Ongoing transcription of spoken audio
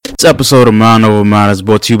This episode of Mind Over Mind is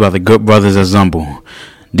brought to you by the good brothers at Zumble.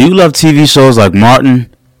 Do you love TV shows like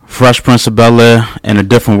Martin, Fresh Prince of Bel-Air, and A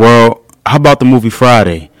Different World? How about the movie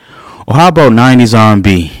Friday? Or how about 90s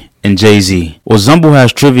R&B and Jay-Z? Well, Zumble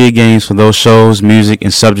has trivia games for those shows, music,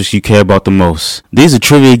 and subjects you care about the most. These are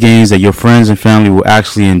trivia games that your friends and family will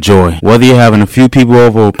actually enjoy. Whether you're having a few people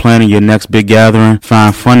over or planning your next big gathering,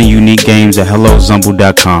 find funny, unique games at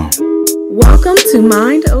hellozumble.com. Welcome to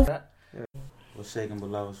Mind Over. What's shaking,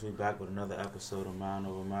 beloveds? We back with another episode of Mind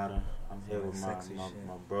Over Matter. I'm here with my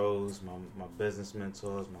bros, my business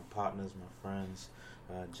mentors, my partners, my friends,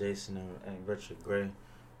 Jason and Richard Gray.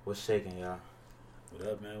 What's shaking, y'all? What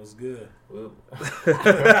up, man? What's good?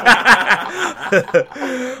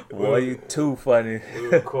 Boy, you too funny. We're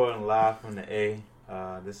recording live from the A.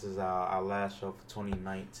 This is our last show for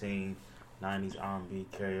 2019, 90s R&B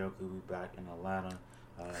karaoke. We back in Atlanta.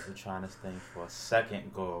 We're trying this thing for a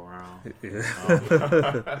second go around.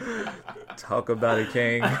 Talk about it,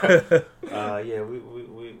 King. Yeah, we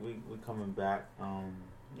coming back.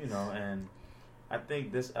 And I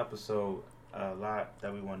think this episode, a lot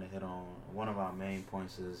that we want to hit on. One of our main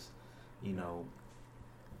points is,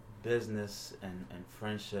 business and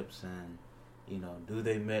friendships, and do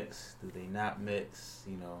they mix? Do they not mix?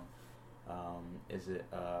 Is it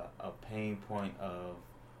a pain point of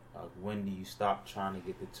when do you stop trying to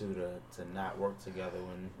get the two to not work together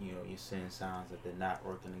when you're seeing signs that they're not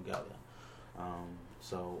working together?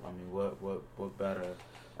 What better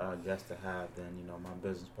guest to have than my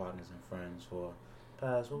business partners and friends for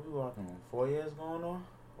past, what we walking on, 4 years going on?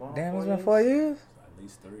 Damn, it's been 4 years? At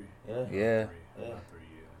least 3. Yeah. About 3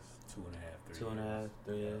 years. 2.5, 3 2.5,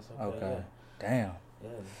 3 years. Okay. Yeah. Damn. Yeah,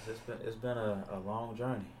 it's been a long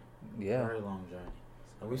journey. Yeah. Very long journey.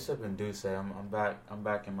 And we sipping Douce. I'm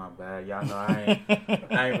back in my bag. Y'all know I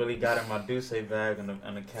ain't really got in my Douce bag in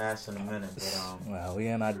the cast in a minute, but Well, we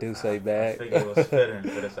in our Douce bag. I figured it was fitting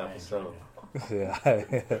for this episode. Yeah.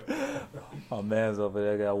 My man's over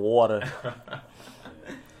there got water.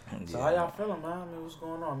 So how y'all feeling, man? I mean, what's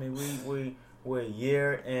going on? I mean, we're a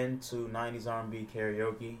year into 90s R&B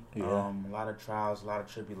karaoke. Yeah. A lot of trials, a lot of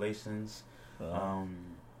tribulations, a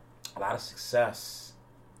lot of success.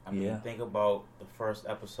 I mean, think about the first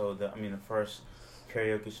episode. The first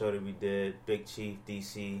karaoke show that we did, Big Chief,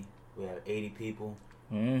 DC. We had 80 people.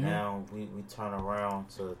 Mm-hmm. Now we turn around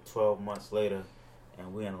to 12 months later,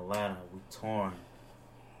 and we in Atlanta. We touring.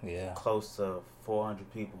 Yeah. Close to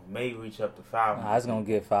 400 people. May reach up to 500. Nah, it's going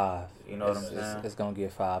to get 5. You know what I'm saying? It's going to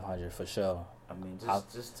get 500 for sure. I mean,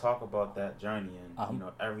 just talk about that journey and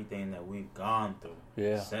everything that we've gone through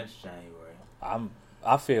since January.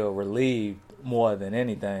 I feel relieved more than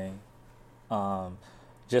anything.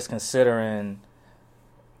 Just considering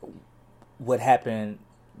what happened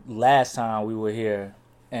last time we were here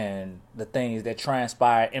and the things that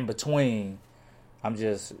transpired in between. I'm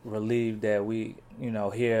just relieved that we,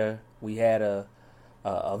 here we had a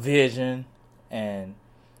vision and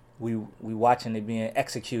we watching it being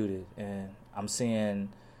executed, and I'm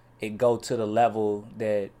seeing it go to the level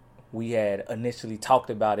that we had initially talked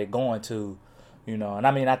about it going to,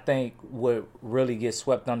 And I think what really gets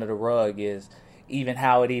swept under the rug is even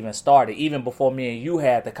how it even started. Even before me and you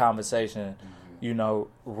had the conversation,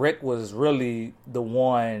 Rick was really the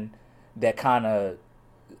one that kind of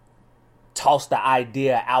tossed the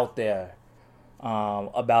idea out there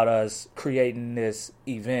about us creating this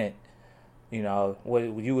event. You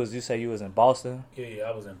say you was in Boston? Yeah,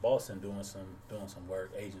 I was in Boston doing some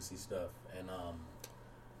work, agency stuff, and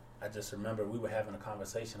I just remember we were having a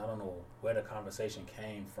conversation. I don't know where the conversation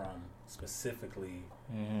came from specifically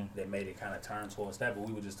that made it kind of turn towards that, but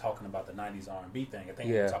we were just talking about the 90s R&B thing. I think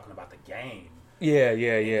we were talking about the game. Yeah.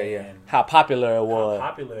 How popular it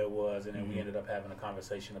was. And then we ended up having a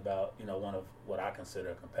conversation about, one of what I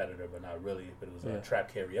consider a competitor, but not really, but it was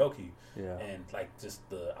trap karaoke. Yeah. And I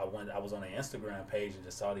was on an Instagram page and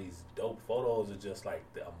just saw these dope photos of just like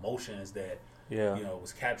the emotions that,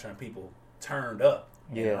 was capturing people turned up.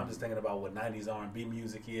 I'm just thinking about what 90s R&B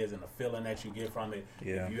music is and the feeling that you get from it.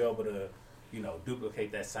 Yeah. If you're able to,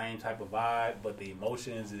 duplicate that same type of vibe, but the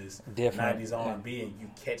emotions is different. 90s R&B, and you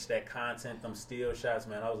catch that content, them still shots,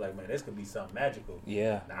 man. I was like, man, this could be something magical.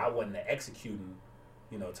 Yeah. Now, I wasn't an executing,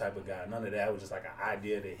 type of guy. None of that. It was just like an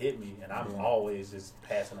idea that hit me, and I'm always just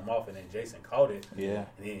passing them off. And then Jason caught it. Yeah.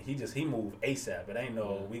 And then he moved ASAP. It ain't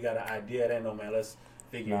we got an idea. It ain't man, let's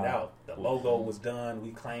figure it out. The logo was done.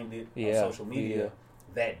 We claimed it on social media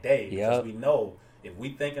that day because we know. If we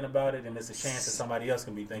thinking about it, then there's a chance that somebody else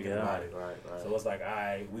can be thinking about it. Right. So it's like, all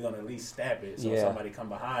right, we're going to at least stamp it so somebody come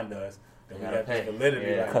behind us Then we got this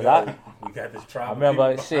validity. Yeah. Like, we got this trial. I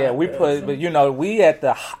remember shit. We put, but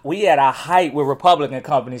we at our height with Republican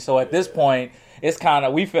companies. So at this point, it's kind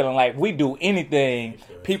of we feeling like we do anything,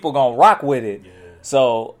 people gonna rock with it. Yeah.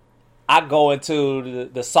 So I go into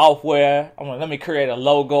the software. I'm like, let me create a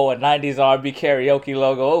logo, a '90s R&B karaoke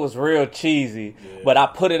logo. It was real cheesy, but I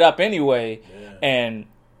put it up anyway, and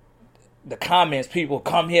the comments, people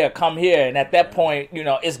come here, and at that point,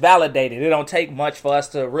 it's validated. It don't take much for us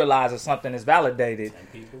to realize that something is validated. 10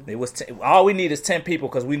 people? It was all we need is 10 people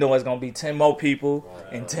because we know it's gonna be 10 more people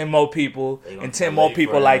and 10 more people and 10 more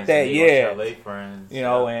people like that. Yeah, friends,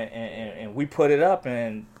 and we put it up,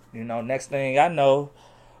 and next thing I know,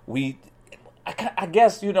 I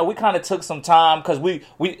guess we kind of took some time because we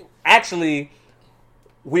actually.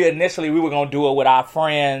 We initially were gonna do it with our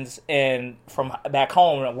friends and from back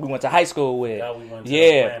home we went to high school with. Yeah, we went to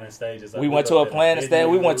a planning stages. We went to a planning stage.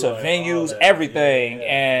 We went to venues, everything,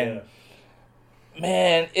 and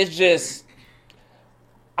man, it's just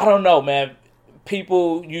I don't know, man.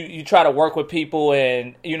 People, you try to work with people,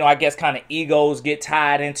 and I guess kind of egos get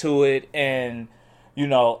tied into it, and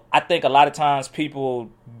I think a lot of times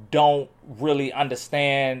people don't really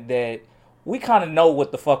understand that. We kind of know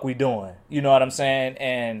what the fuck we doing. You know what I'm saying?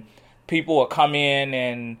 And people will come in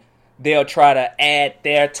and they'll try to add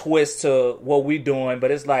their twist to what we doing. But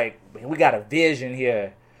it's like, man, we got a vision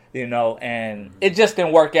here, and it just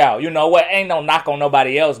didn't work out. What? Ain't no knock on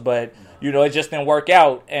nobody else, but, it just didn't work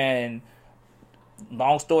out. And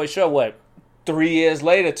long story short, 2 years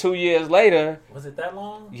later. Was it that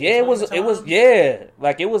long? Yeah, it was,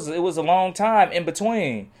 like it was a long time in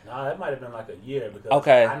between. Nah, it might have been like a year because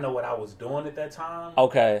I know what I was doing at that time.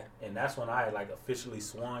 Okay. And that's when I had like officially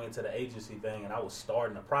swung into the agency thing and I was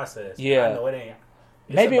starting the process. Yeah. I know it ain't.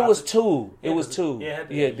 Maybe it was 2. It was 2. Yeah,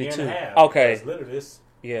 the year 2. And a half. Okay. It's literally this.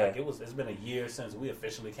 Yeah. Like it's been a year since we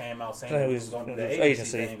officially came out saying we was going to do the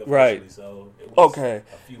agency thing officially. Right. So it was a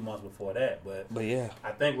few months before that. But yeah.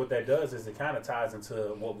 I think what that does is it kind of ties into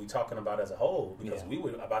what we're talking about as a whole because we were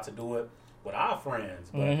about to do it with our friends.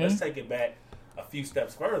 But let's take it back a few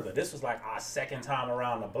steps further. This was like our second time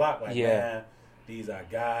around the block. Like, man, these are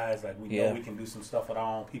guys. Like, we know we can do some stuff with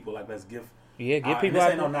our own people. Like, let's give people. This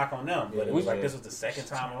ain't no knock on them, but it was like this was the second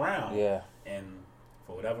time around. Yeah. And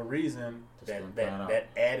for whatever reason, that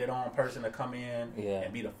added on person to come in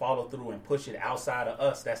and be the follow through and push it outside of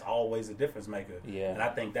us, that's always a difference maker. Yeah. And I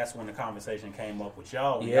think that's when the conversation came up with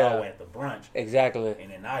y'all when y'all were at the brunch. Exactly.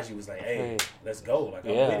 And then Najee was like, hey, let's go. Like,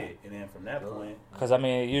 I'm with it. And then from that point. Because, I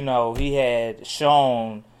mean, he had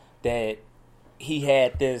shown that he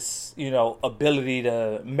had this, ability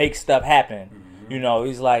to make stuff happen. Mm-hmm.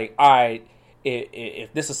 He's like, all right,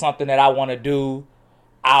 if this is something that I want to do,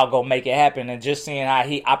 I'll go make it happen. And just seeing how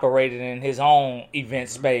he operated in his own event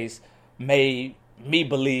space made me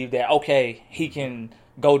believe that, okay, he can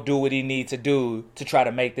go do what he needs to do to try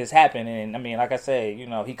to make this happen. And, I mean, like I said,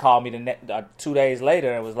 he called me 2 days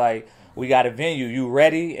later and was like, we got a venue. You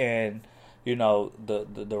ready? And,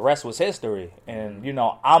 the rest was history. And,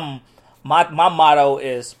 my motto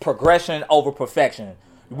is progression over perfection.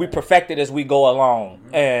 We perfect it as we go along.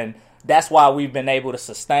 And that's why we've been able to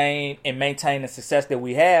sustain and maintain the success that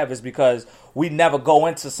we have is because we never go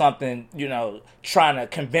into something, trying to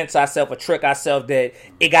convince ourselves or trick ourselves that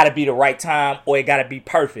it got to be the right time or it got to be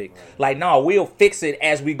perfect. Like, no, we'll fix it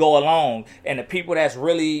as we go along. And the people that's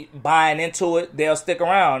really buying into it, they'll stick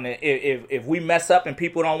around. If we mess up and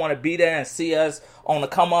people don't want to be there and see us on the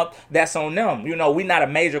come up, that's on them. We're not a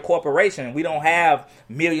major corporation. We don't have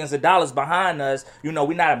millions of dollars behind us. We're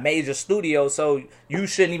not a major studio. So you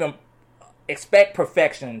shouldn't even expect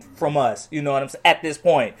perfection from us, you know what I'm saying, at this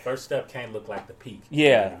point. First step can't look like the peak.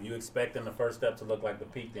 Yeah. If you expecting the first step to look like the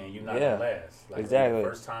peak, then you're not going to last. Like, exactly. The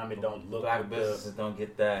first time it don't look Black businesses don't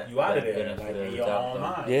get that. You out of there. Like, in your own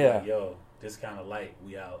mind. Yeah. Like, yo, this kind of light,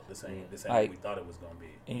 we out. This ain't like, what we thought it was going to be.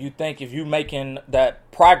 And you think if you making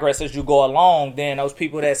that progress as you go along, then those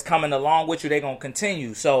people that's coming along with you, they're going to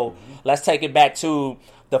continue. So let's take it back to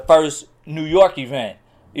the first New York event.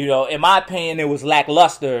 In my opinion, it was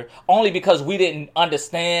lackluster only because we didn't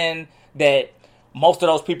understand that most of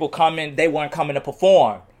those people coming, they weren't coming to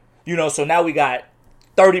perform. So now we got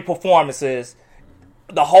 30 performances,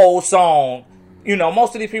 the whole song.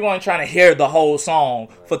 Most of these people ain't trying to hear the whole song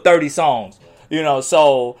for 30 songs.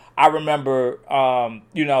 So I remember,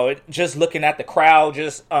 just looking at the crowd,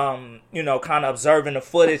 just, kind of observing the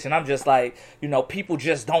footage. And I'm just like, people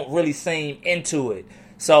just don't really seem into it.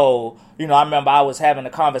 So, I remember I was having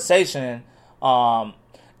a conversation,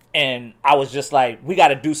 and I was just like, we got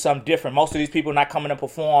to do something different. Most of these people not coming to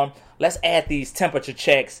perform. Let's add these temperature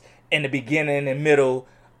checks in the beginning and middle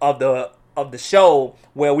of the of the show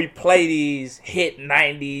where we play these hit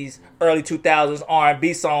 90s, early 2000s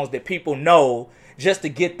R&B songs that people know just to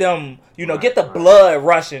get them, get the blood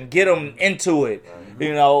rushing, get them into it,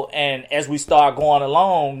 and as we start going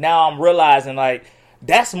along, now I'm realizing like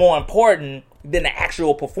that's more important than the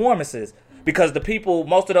actual performances because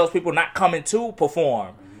most of those people not coming to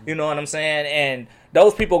perform, you know what I'm saying? And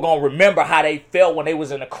those people gonna remember how they felt when they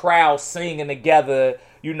was in a crowd singing together,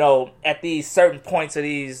 at these certain points of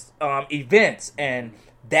these events. And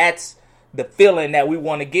that's the feeling that we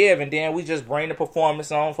want to give. And then we just bring the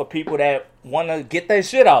performance on for people that want to get their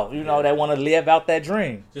shit off, that want to live out that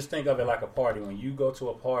dream. Just think of it like a party. When you go to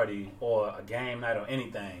a party or a game night or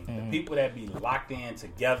anything, the people that be locked in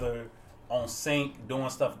together, on sync, doing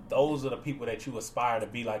stuff, those are the people that you aspire to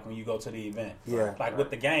be like when you go to the event. Yeah. Like with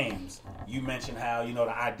the games, you mentioned how,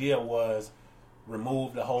 the idea was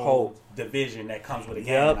remove the whole division that comes with a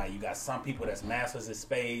game night. You got some people that's masters of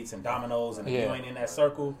spades and dominoes, and if you ain't in that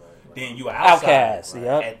circle, then you are outside. Outcast.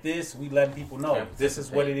 Yep. At this, we letting people know this is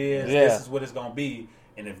what it is, this is what it's going to be.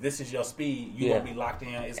 And if this is your speed, you're going to be locked in.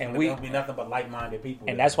 It's going to be nothing but like-minded people.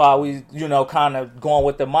 And that's why we, kind of going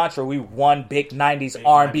with the mantra, we one big 90s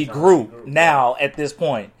R&B group now at this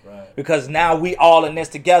point. Right. Because now we all in this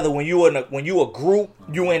together. When you a group,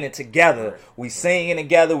 you in it together. We singing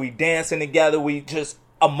together, we dancing together, we just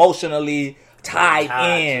emotionally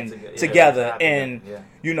tied in together. And,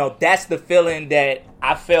 that's the feeling that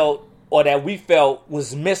I felt or that we felt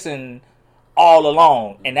was missing all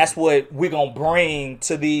along, and that's what we're gonna bring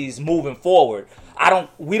to these moving forward.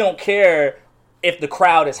 We don't care if the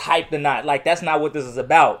crowd is hyped or not. Like, that's not what this is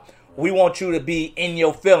about. We want you to be in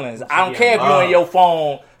your feelings. I don't care if you're on your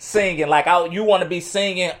phone singing. Like, you want to be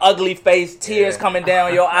singing, ugly face, tears coming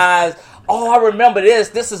down your eyes. Oh, I remember this.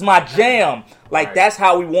 This is my jam. Like, that's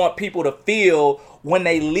how we want people to feel when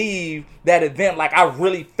they leave that event. Like, I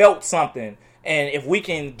really felt something. And if we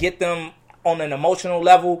can get them on an emotional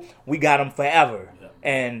level, we got them forever.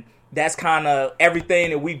 And that's kind of everything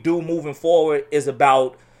that we do moving forward is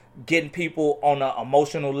about getting people on an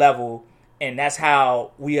emotional level, and that's how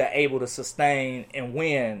we are able to sustain and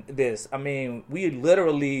win this. I mean, we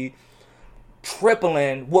literally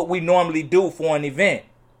tripling what we normally do for an event,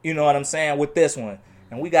 you know what I'm saying, with this one.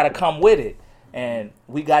 And we got to come with it. And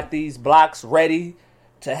we got these blocks ready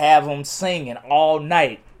to have them singing all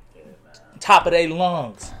night, top of their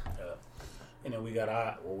lungs. And then we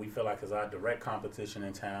got what we feel like is our direct competition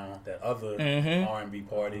in town, that other R&B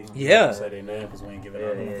party. Yeah. Say their name because we ain't giving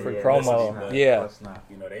them free promo.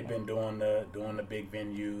 They've been doing the big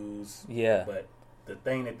venues. Yeah. But the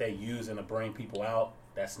thing that they using to bring people out,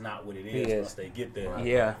 that's not what it is once they get there.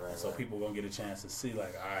 Yeah. So people gonna get a chance to see,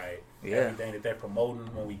 like, all right, everything that they're promoting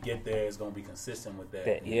when we get there is gonna be consistent with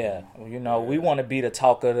that. We want to be the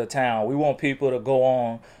talk of the town. We want people to go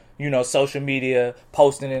on, social media,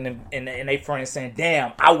 posting in their friends saying,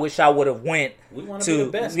 "Damn, I wish I would have went we want to." Be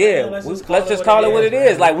the best, let's just call it what it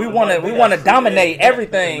is. Like, we want to dominate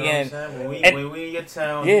everything. When we in your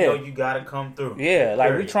town, you gotta come through. Yeah,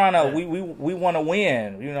 like we trying to, we want to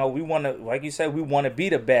win. We want to, like you said, we want to be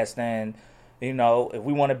the best. And if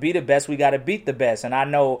we want to be the best, we got to beat the best. And I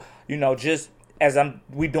know, just as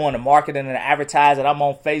we doing the marketing and the advertising, I'm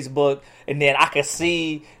on Facebook, and then I can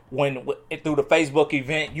see. When through the Facebook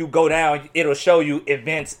event, you go down, it'll show you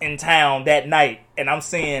events in town that night. And I'm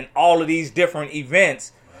seeing all of these different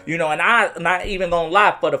events, and I'm not even going to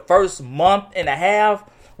lie, for the first month and a half,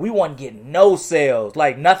 we wasn't getting no sales.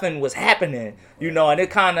 Like, nothing was happening, and it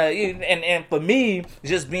kind of, and for me,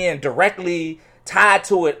 just being directly tied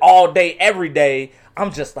to it all day, every day,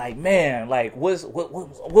 I'm just like, man, like,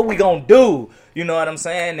 what we going to do? You know what I'm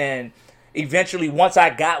saying? And eventually, once I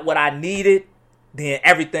got what I needed, then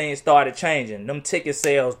everything started changing. Them ticket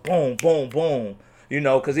sales, boom, boom, boom.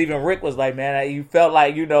 Because even Rick was like, man, you felt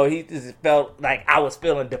like, he just felt like I was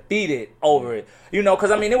feeling defeated over it.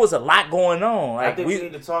 Because, I mean, there was a lot going on. Like, I think we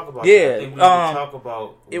need to talk about that. I think we need to talk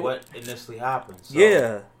about what initially happened.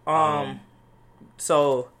 So,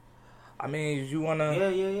 So, I mean, you want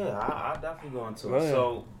to... Yeah. I'll definitely go into it.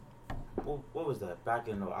 So, what was that? Back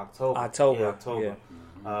in October. October.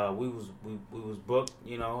 Yeah. We was booked,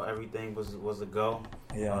 everything was a go.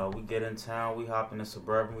 Yeah. We get in town, we hop in the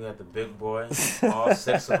Suburban, we got the big boy, all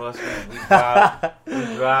 6 of us,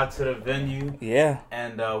 we drive to the venue. Yeah.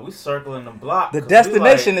 And we circling the block. The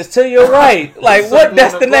destination is to your right. Like, what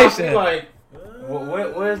destination? Like,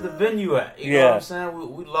 where's the venue at? You know what I'm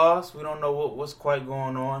saying? We lost. We don't know what's quite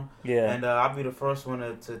going on. Yeah. And I'll be the first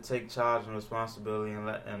one to take charge and responsibility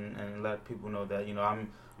and let people know that,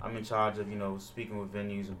 I'm in charge of, speaking with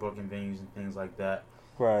venues and booking venues and things like that.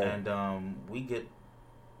 Right. And we get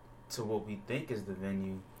to what we think is the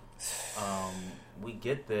venue. We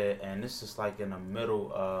get there, and it's just like in the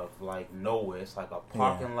middle of like nowhere. It's like a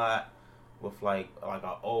parking lot with like an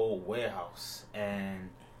old warehouse, and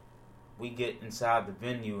we get inside the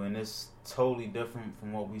venue, and it's totally different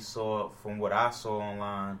from what I saw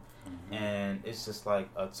online, and it's just like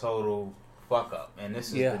a total fuck up. And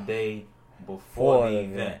this is the day before the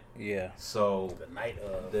event. Yeah. So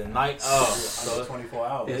the night of. So 24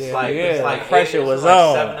 hours. It's like pressure was like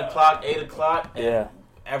on. 7 o'clock, 8 o'clock. And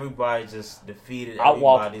everybody just defeated.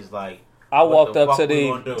 Everybody's like. I walked up to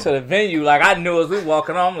the venue like I knew as we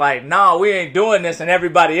walking on. I'm like, no, we ain't doing this, and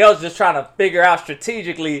everybody else just trying to figure out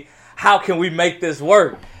strategically how can we make this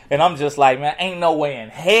work. And I'm just like, man, ain't no way in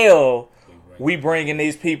hell we bringing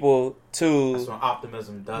these people to. That's when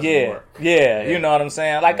optimism doesn't work. Yeah, you know what I'm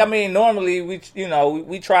saying. Like I mean, normally we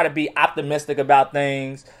try to be optimistic about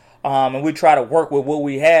things, and we try to work with what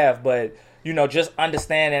we have, but just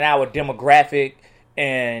understanding our demographic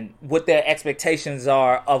and what their expectations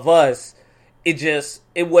are of us.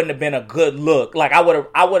 It wouldn't have been a good look. Like I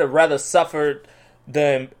would have rather suffered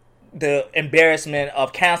the embarrassment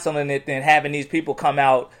of canceling it than having these people come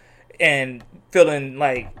out and feeling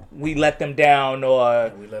like we let them down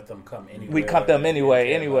or we let them come anyway. We come them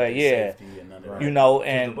anyway, yeah.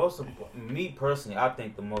 And me personally, I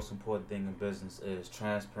think the most important thing in business is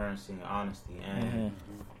transparency and honesty, and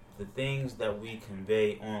the things that we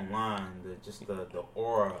convey online, the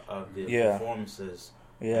aura of the performances,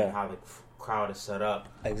 and how the crowd is set up.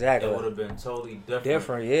 Exactly. It would have been totally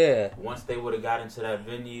different. Once they would have got into that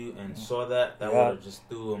venue and saw that would have just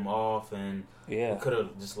threw them off, and we could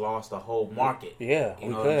have just lost the whole market. Yeah,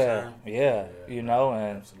 we could have. Yeah, and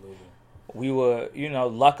absolutely. We were,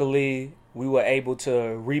 luckily we were able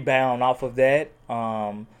to rebound off of that.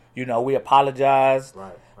 We apologized.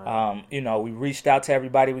 Right. We reached out to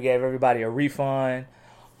everybody. We gave everybody a refund.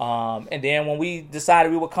 And then when we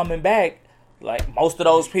decided we were coming back, like most of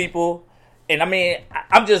those people. And I mean,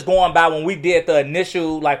 I'm just going by when we did the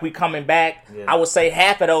initial, like we coming back, I would say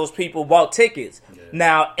half of those people bought tickets. Yeah.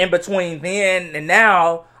 Now, in between then and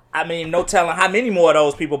now, I mean, no telling how many more of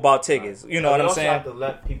those people bought tickets. You know what I'm saying? We also have to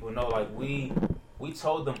let people know, like we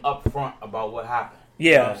told them up front about what happened.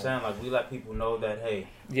 Yeah. You know what I'm saying? Like we let people know that, hey,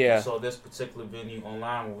 we saw this particular venue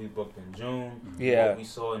online when we booked in June. Yeah. What we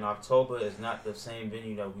saw in October is not the same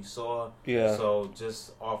venue that we saw. Yeah. So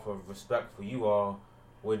just off of respect for you all,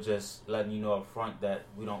 we're just letting you know up front that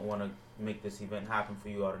we don't want to make this event happen for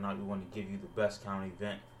you all tonight. We want to give you the best county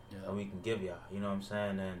event that we can give y'all. You know what I'm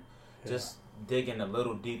saying? And just digging a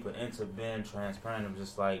little deeper into being transparent. I'm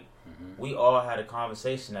just like, we all had a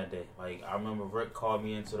conversation that day. Like, I remember Rick called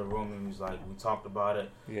me into the room and he was like, we talked about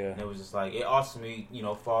it. Yeah. And it was just like, it ultimately,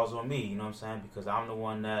 falls on me. You know what I'm saying? Because I'm the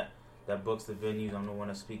one that books the venues. I'm the one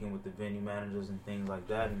that's speaking with the venue managers and things like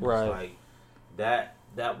that. And it's like, that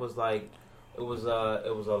was like, it was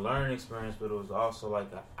a learning experience, but it was also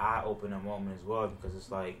like an eye-opening moment as well, because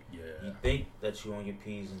it's like you think that you're on your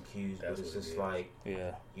P's and Q's, but it's just like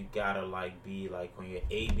you gotta like be like on your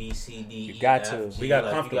A, B, C, D, you got E, F, G. We got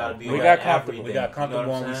like, comfortable. We got comfortable. We got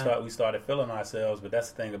comfortable when we started feeling ourselves. But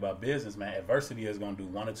that's the thing about business, man. Adversity is gonna do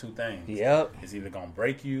one or two things. Yep. It's either gonna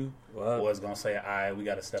break you, or it's gonna say, "All right, we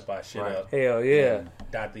got to step our shit up." Hell yeah. And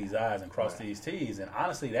dot these I's and cross these T's. And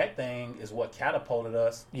honestly, that thing is what catapulted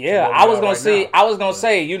us. Yeah, I was gonna say,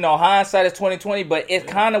 hindsight is 20/20, but it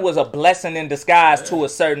kind of was a blessing in disguise to a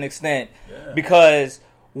certain extent, because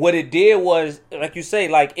what it did was, like you say,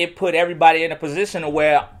 like it put everybody in a position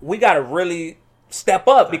where we got to really step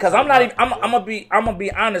up. Because I'm gonna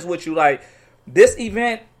be honest with you, like this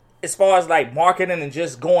event, as far as like marketing and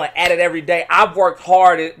just going at it every day, I've worked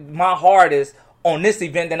my hardest on this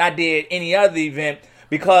event than I did any other event,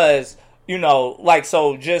 because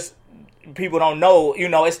just people don't know,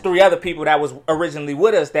 it's 3 other people that was originally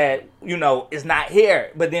with us that, is not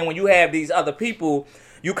here. But then when you have these other people,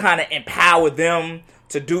 you kind of empower them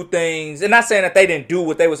to do things. And not saying that they didn't do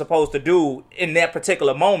what they were supposed to do in that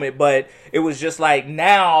particular moment, but it was just like,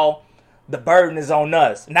 now the burden is on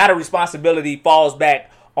us. Now the responsibility falls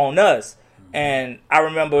back on us. And I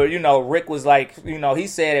remember, Rick was like, he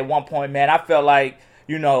said at one point, man, I felt like,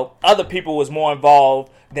 other people was more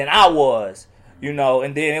involved than I was. And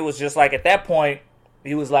then it was just like, at that point,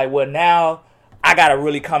 he was like, well, now I got to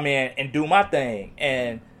really come in and do my thing.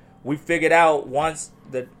 And we figured out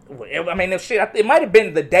it might have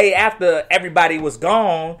been the day after everybody was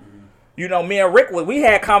gone. Me and Rick, we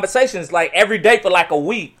had conversations like every day for like a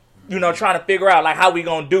week, trying to figure out like how we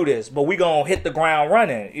going to do this, but we going to hit the ground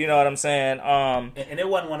running. You know what I'm saying? And it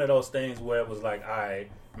wasn't one of those things where it was like, all right,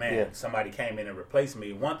 man, somebody came in and replaced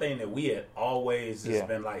me. One thing that we had always just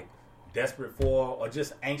been like, desperate for or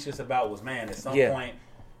just anxious about was, man, at some point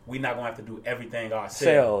we're not gonna have to do everything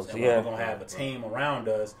ourselves. And yeah. we're gonna have a team around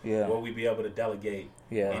us Yeah. where we be able to delegate,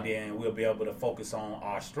 Yeah. and then we'll be able to focus on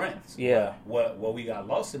our strengths. Yeah. But what we got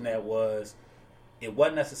lost in that was, it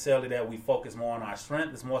wasn't necessarily that we focused more on our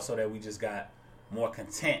strength. It's more so that we just got more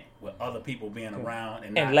content with other people being around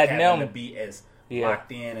and not letting having them to be as Yeah.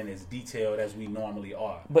 locked in and as detailed as we normally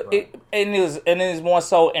are. But it is more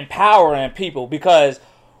so empowering people, because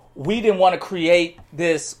we didn't want to create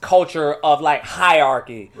this culture of like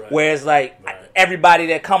hierarchy, Right. where it's like Right. everybody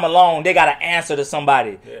that come along, they got to answer to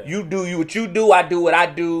somebody. Yeah. You do what you do, I do what I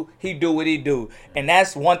do, he do what he do. And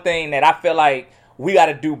that's one thing that I feel like we got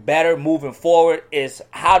to do better moving forward, is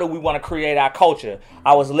how do we want to create our culture.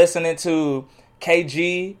 I was listening to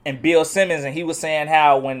KG and Bill Simmons, and he was saying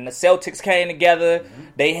how when the Celtics came together,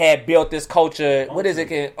 they had built this culture. What is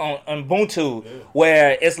it on Ubuntu,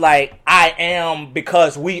 where it's like I am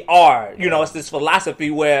because we are. You know, it's this philosophy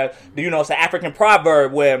where it's an African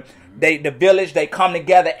proverb where the village, they come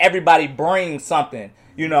together, everybody brings something.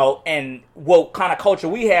 And what kind of culture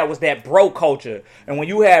we had was that bro culture. And when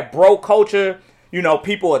you have bro culture,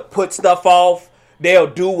 people would put stuff off. They'll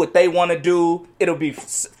do what they want to do. It'll be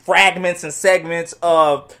fragments and segments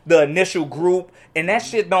of the initial group, and that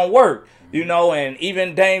shit don't work, And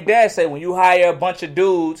even Dame Dash said, when you hire a bunch of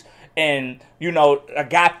dudes and a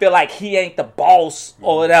guy feel like he ain't the boss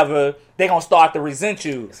or whatever, they gonna start to resent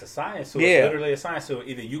you. It's a science. So it's literally a science. So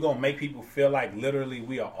either you gonna make people feel like literally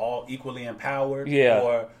we are all equally empowered,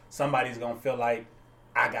 or somebody's gonna feel like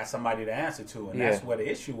I got somebody to answer to, and that's where the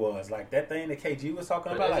issue was. Like that thing that KG was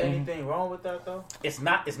talking about. Is Like, anything wrong with that though? It's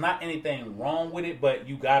not anything wrong with it, but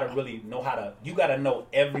you gotta really know you gotta know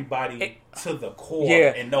everybody to the core,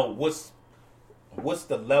 and know what's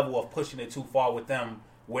the level of pushing it too far with them,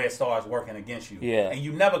 where it starts working against you. And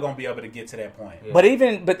you never gonna be able to get to that point.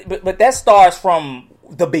 But that starts from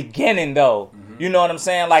the beginning though. You know what I'm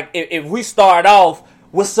saying? Like if we start off,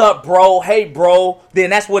 what's up, bro? Hey, bro. Then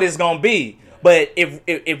that's what it's gonna be. But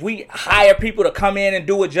if we hire people to come in and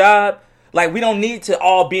do a job, like we don't need to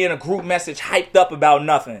all be in a group message hyped up about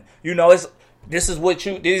nothing. This is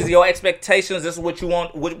your expectations. This is what you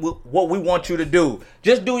want. What we want you to do.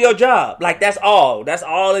 Just do your job. Like that's all. That's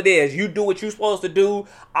all it is. You do what you're supposed to do.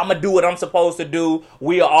 I'm gonna do what I'm supposed to do.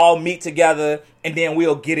 We'll all meet together and then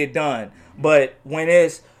we'll get it done. But when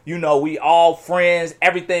it's we all friends,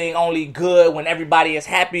 everything only good when everybody is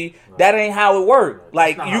happy. Right. That ain't how it works.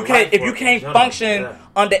 Like if you can't function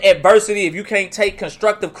under adversity, if you can't take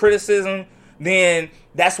constructive criticism, then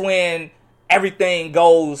that's when everything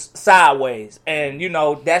goes sideways. And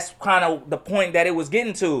that's kind of the point that it was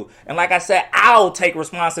getting to. And like I said, I'll take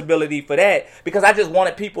responsibility for that, because I just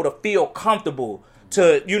wanted people to feel comfortable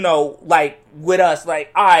to like with us,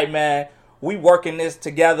 like, all right, man, we working this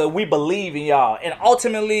together. We believe in y'all. And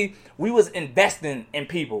ultimately, we was investing in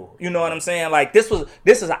people. You know what I'm saying? Like, this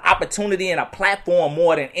is an opportunity and a platform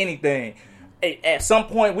more than anything. At some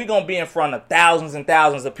point, we're going to be in front of thousands and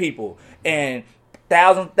thousands of people. And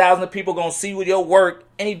thousands of people going to see with your work.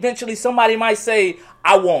 And eventually, somebody might say,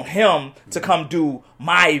 I want him to come do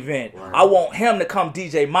my event. Right. I want him to come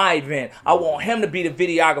DJ my event. I want him to be the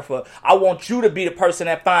videographer. I want you to be the person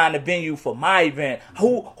that find the venue for my event.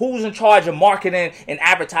 Who's in charge of marketing and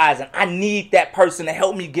advertising? I need that person to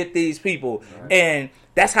help me get these people. Right. And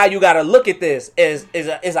that's how you got to look at this, is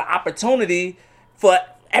an opportunity for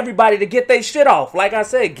everybody to get their shit off. Like I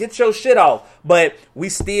said, get your shit off. But we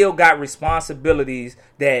still got responsibilities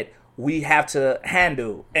that we have to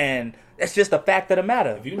handle, and that's just a fact of the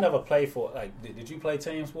matter. If you never played for, did you play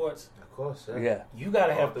team sports? Of course, yeah. You got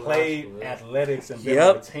to have played athletics and been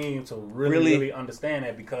on a team to really understand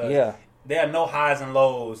that, because there are no highs and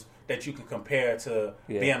lows that you can compare to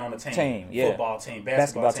being on a team. Football team,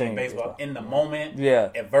 basketball team, baseball. In the moment,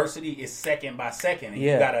 adversity is second by second, and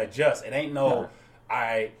you got to adjust. It ain't all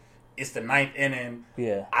right, it's the ninth inning.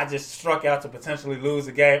 Yeah, I just struck out to potentially lose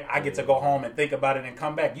the game. I get to go home and think about it and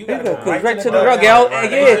come back. You got to go right to the dugout.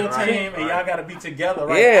 And y'all got to be together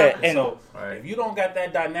after. And so if you don't got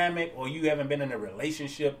that dynamic, or you haven't been in a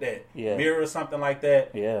relationship that mirrors something like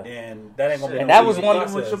that, then that ain't gonna be. And that was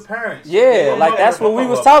one with your parents. Like that's what we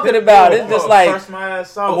was talking about. It's just like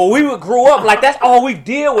when we grew up, like that's all we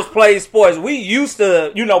did was play sports. We used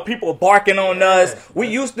to, people barking on us. We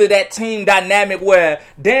used to that team dynamic where,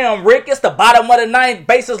 damn, Rick, it's the bottom of the ninth,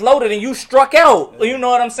 bases loaded, and you struck out. You know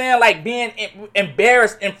what I'm saying? Like being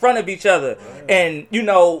embarrassed in front of each other. And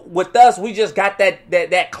with us, we just got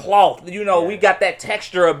that cloth. We got that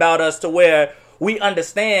texture about us to where we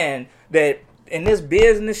understand that in this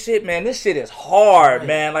business shit, man, this shit is hard,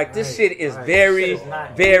 man. Like, this shit is very,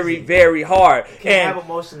 very hard. And have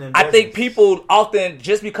emotion in I think business. people often,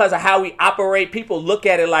 just because of how we operate, people look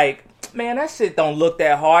at it like, man, that shit don't look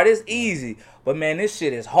that hard. It's easy. But, man, this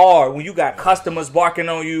shit is hard. When you got customers barking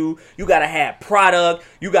on you, you got to have product.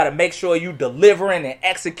 You got to make sure you delivering and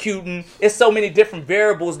executing. It's so many different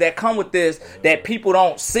variables that come with this that people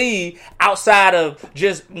don't see outside of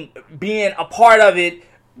just being a part of it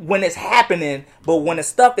when it's happening. But when the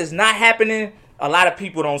stuff is not happening, a lot of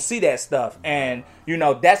people don't see that stuff. And, you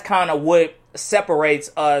know, that's kind of what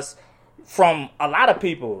separates us from a lot of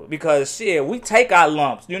people. Because, shit, we take our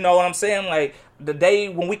lumps. You know what I'm saying? Like, the day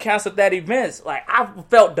when we canceled that event, like, I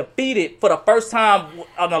felt defeated for the first time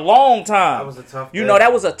in a long time. That was a tough day. You know,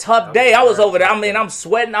 that was a tough day. I was over there. I mean, I'm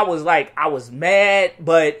sweating. I was mad.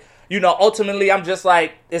 But, you know, ultimately, I'm just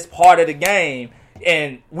like, it's part of the game.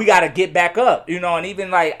 And we got to get back up. You know, and even,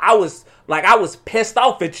 like, I was pissed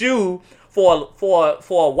off at you for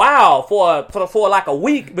a while, for like a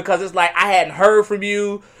week, because it's like I hadn't heard from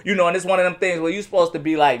you. You know, and it's one of them things where you're supposed to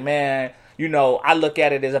be like, man, you know, I look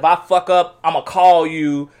at it as if I fuck up, I'm going to call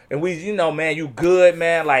you and we, you know, man, you good,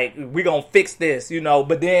 man. Like, we going to fix this, you know.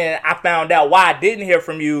 But then I found out why I didn't hear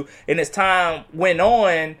from you. And as time went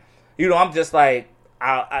on, you know, I'm just like,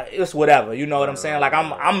 it's whatever. You know what I'm saying? Like,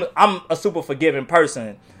 I'm a super forgiving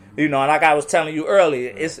person, you know. And like I was telling you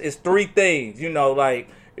earlier, it's three things, you know, like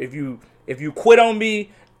if you quit on me,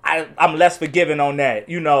 I'm less forgiving on that.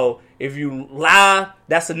 You know, if you lie,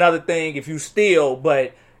 that's another thing. If you steal,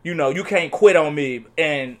 but you know, you can't quit on me.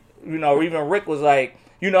 And, you know, even Rick was like,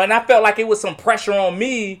 you know, and I felt like it was some pressure on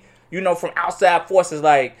me, you know, from outside forces,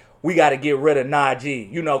 like, we got to get rid of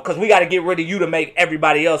Najee, you know, because we got to get rid of you to make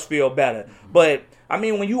everybody else feel better. But, I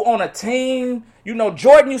mean, when you on a team, you know,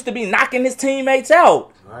 Jordan used to be knocking his teammates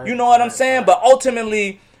out. Right, you know what I'm saying? But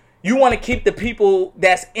ultimately, you want to keep the people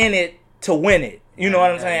that's in it to win it. You know what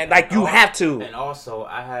I'm saying? Like, you have to. And also,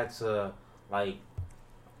 I had to, like,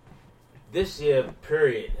 this year,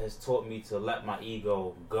 period, has taught me to let my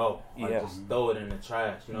ego go. Like, just throw it in the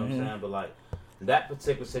trash, you know what I'm saying? But, like, that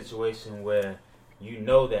particular situation where you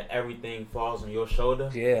know that everything falls on your shoulder,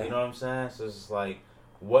 you know what I'm saying? So it's just like,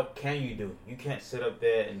 what can you do? You can't sit up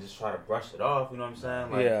there and just try to brush it off, you know what I'm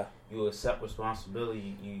saying? Like, you accept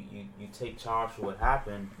responsibility, you take charge for what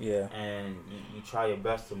happened, and you try your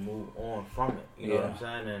best to move on from it, you know what I'm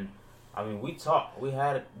saying? And I mean, we talked. We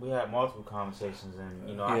had multiple conversations, and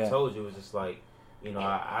you know, I told you it was just like, you know,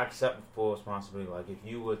 I accept full responsibility. Like, if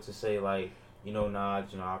you were to say, like, you know,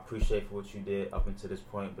 Naj, you know, I appreciate for what you did up until this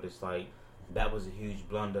point, but it's like that was a huge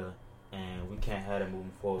blunder, and we can't have it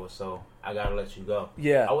moving forward. So I gotta let you go.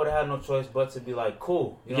 Yeah, I would have had no choice but to be like,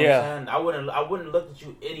 cool. You know what I'm saying? I wouldn't look at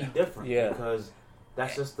you any different because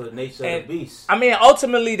that's just the nature of the beast. I mean,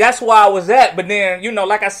 ultimately, that's where I was at. But then, you know,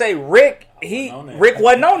 like I say, Rick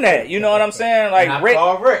wasn't on that. You know what I'm saying? Like, Rick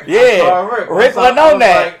Rick wasn't on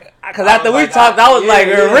that. Because after we talked, I was like,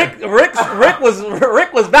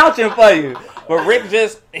 Rick was vouching for you. But Rick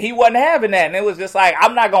he wasn't having that. And it was just like,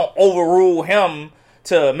 I'm not going to overrule him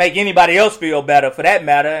to make anybody else feel better, for that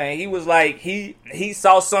matter. And he was like, he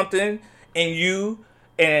saw something in you,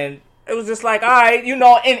 and it was just like, all right, you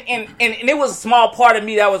know, and it was a small part of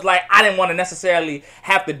me that was like, I didn't want to necessarily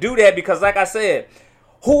have to do that because, like I said,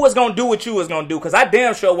 who was going to do what you was going to do? Because I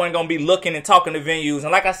damn sure wasn't going to be looking and talking to venues.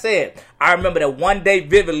 And like I said, I remember that one day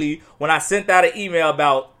vividly when I sent out an email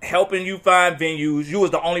about helping you find venues, you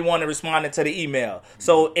was the only one that responded to the email.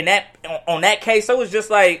 So on that case, it was just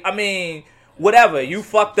like, I mean, whatever. You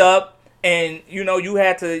fucked up and, you know, you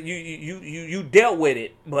had to, you dealt with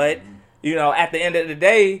it. But, you know, at the end of the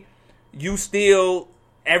day, you still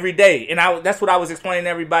every day. And that's what I was explaining to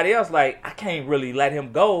everybody else. Like, I can't really let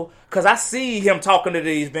him go because I see him talking to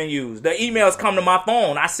these venues. The emails come to my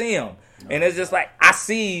phone. I see him. And it's just like, I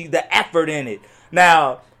see the effort in it.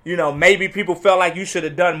 Now, you know, maybe people felt like you should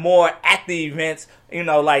have done more at the events. You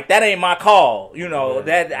know, like, that ain't my call. You know,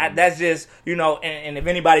 that's just, you know, and if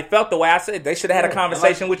anybody felt the way I said, they should have had a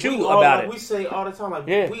conversation with you about it. We say all the time, like,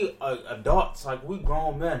 we are adults, like, we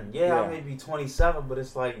grown men. I may be 27, but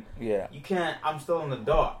it's like, you can't, I'm still an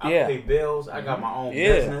adult. I pay bills, I got my own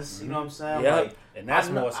business, you know what I'm saying? Like, and that's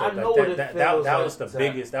more so like that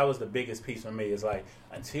was the biggest piece for me. Is like,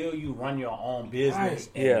 until you run your own business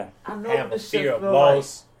and have a fear of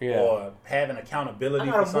loss or having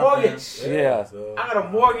accountability for something. I got a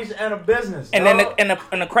mortgage and a business. And then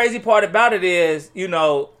the crazy part about it is, you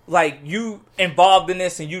know, like, you involved in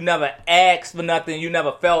this and you never asked for nothing. You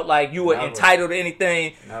never felt like you were entitled to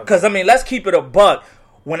anything. Because, I mean, let's keep it a buck.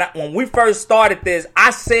 When we first started this,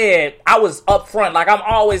 I said, I was up front. Like, I'm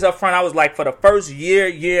always up front. I was like, for the first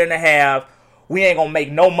year and a half, we ain't gonna make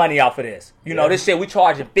no money off of this. You know, this shit we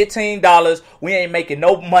charging $15. We ain't making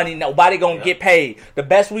no money. Nobody gonna get paid. The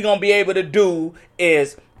best we gonna be able to do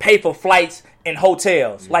is pay for flights and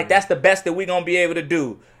hotels. Like that's the best that we gonna be able to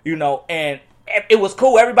do. You know, and it was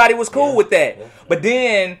cool. Everybody was cool with that. But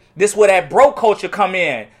then this where that broke culture come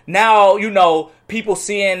in. Now, you know, people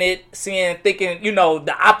thinking, you know,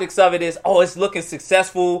 the optics of it is, oh, it's looking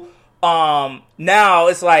successful. Now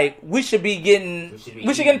it's like we should be getting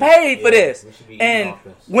paid for this. And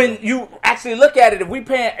when you actually look at it,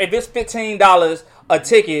 if it's $15 a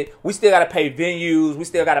ticket, we still gotta pay venues, we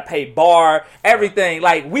still gotta pay bar, everything.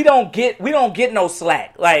 Like we don't get no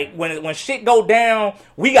slack. Like when shit go down,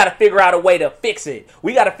 we gotta figure out a way to fix it.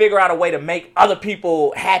 We gotta figure out a way to make other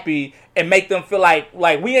people happy and make them feel like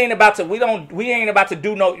we ain't about to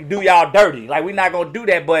do y'all dirty. Like we not gonna do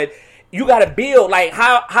that, but you got to build, like,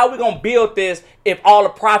 how we going to build this if all the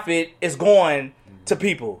profit is going to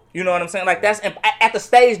people? You know what I'm saying? Like, that's at the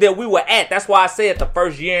stage that we were at. That's why I said the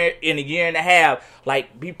first year, in a year and a half,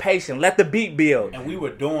 like, be patient. Let the beat build. And we were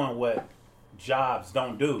doing what jobs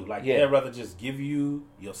don't do. Like, they'd rather just give you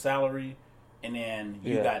your salary, and then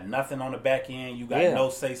you got nothing on the back end. You got no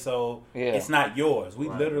say-so. Yeah. It's not yours. We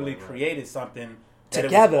literally created something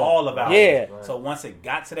together. It was all about it. Right. So once it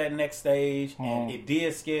got to that next stage and it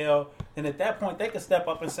did scale, then at that point they could step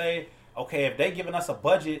up and say, okay, if they giving us a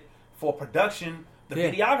budget for production, the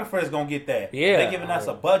videographer is going to get that. Yeah. If they giving us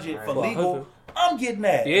a budget for legal, I'm getting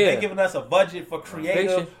that. Yeah. If they giving us a budget for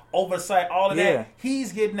creative oversight, all of that,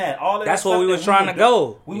 he's getting that. All of that's that where we were trying to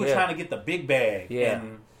go. We were trying to get the big bag. Yeah.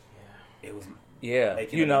 And it was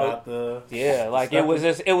you know, like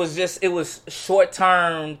it was short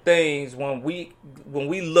term things when we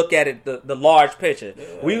look at it, the large picture.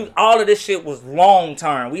 All of this shit was long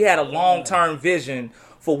term. We had a long term vision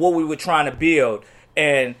for what we were trying to build,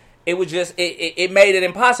 and it was just it made it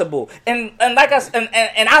impossible. And like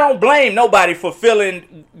and I don't blame nobody for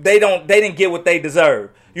feeling they didn't get what they deserve.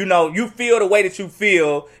 You know, you feel the way that you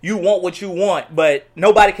feel, you want what you want, but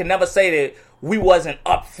nobody can never say that we wasn't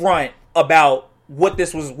upfront about what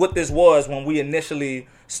this was when we initially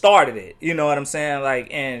started it. You know what I'm saying? Like,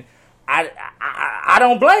 and I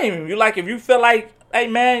don't blame you. You like, if you feel like, hey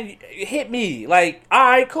man, hit me. Like, all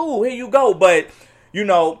right, cool, here you go. But you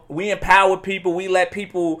know, we empower people. We let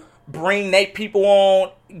people bring their people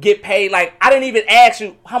on, get paid. Like, I didn't even ask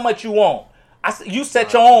you how much you want. You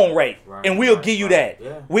set your own rate, and we'll give you that.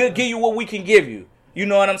 Yeah. We'll give you what we can give you. You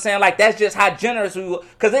know what I'm saying? Like, that's just how generous we were.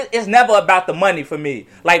 Because it's never about the money for me.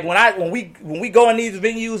 Like, when we go in these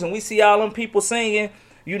venues and we see all them people singing,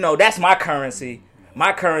 you know, that's my currency.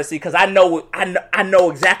 My currency, because I know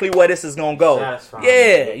exactly where this is going to go.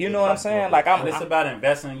 Yeah, you know what I'm saying? Like, it's about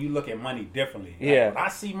investing. You look at money differently. Like, when I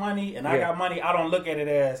see money and I got money, I don't look at it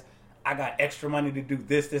as I got extra money to do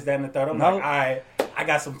this, that, and the third. I'm like, all right, I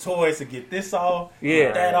got some toys to get this off,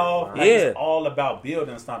 get that off. Like, it's all about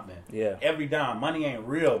building something. Yeah. Every dime. Money ain't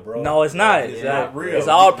real, bro. No, it's not. It's not real. It's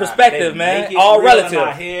all perspective, man. All relative. In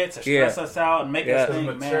our head to stress us out and make us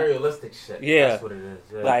think, materialistic shit. Yeah. That's what it is.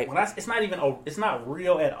 Yeah. Like, it's not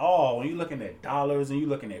real at all. When you're looking at dollars and you're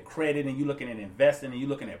looking at credit and you're looking at investing and you're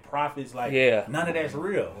looking at profits, like, none of that's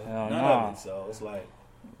real. None of it. So it's like,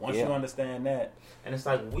 once you understand that. And it's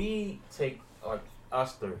like, we take, like,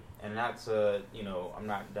 us three, and not to, you know, I'm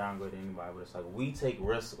not downgrading anybody, but it's like we take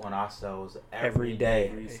risks on ourselves every day.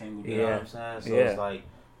 Every single day. You know what I'm saying? So it's like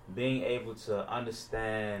being able to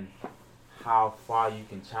understand how far you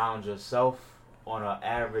can challenge yourself on an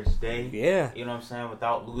average day. Yeah. You know what I'm saying?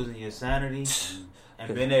 Without losing your sanity.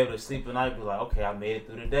 And being able to sleep at night, be like, okay, I made it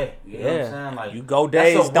through the day. You know what I'm saying? Like, you go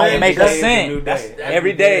days don't make a cent.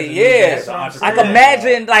 Every day, I can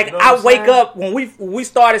imagine, like, you know I wake up when we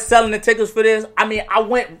started selling the tickets for this. I mean, I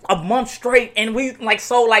went a month straight and we like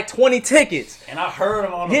sold like 20 tickets. And I heard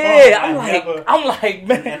him on the phone. I'm like,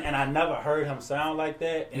 man. And I never heard him sound like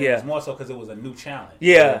that. And it was more so because it was a new challenge.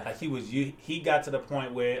 Yeah. Like he got to the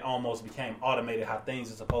point where it almost became automated how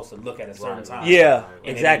things are supposed to look at a certain time. Yeah,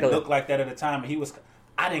 and exactly. It didn't look like that at the time. And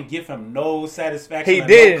I didn't give him no satisfaction. He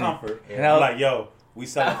did. No comfort. You know? Like, yo, we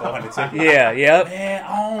selling 400 tickets. Man,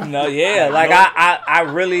 I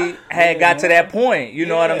really had got to that point. You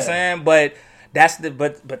know what I'm saying? But that's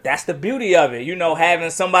the beauty of it. You know,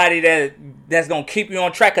 having somebody that's gonna keep you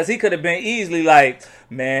on track. Because he could have been easily like,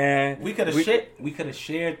 man, we could have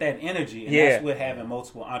shared that energy. And that's what having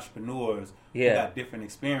multiple entrepreneurs who got different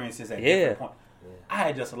experiences at different points. I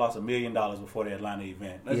had just lost $1 million before the Atlanta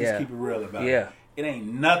event. Let's just keep it real about it. It ain't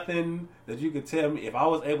nothing that you could tell me. If I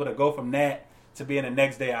was able to go from that to being the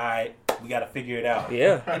next day, We got to figure it out.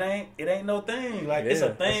 Yeah. It ain't no thing. Like it's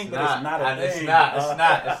a thing, but it's not a thing. It's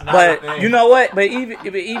not. But you know what? But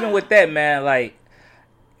even with that, man, like,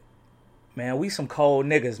 man, we some cold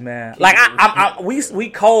niggas, man. Like we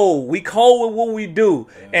cold with what we do,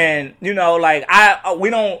 and you know, like we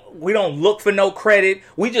don't look for no credit.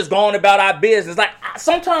 We just going about our business. Like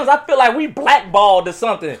sometimes I feel like we blackballed or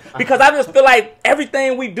something because I just feel like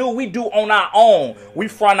everything we do on our own. We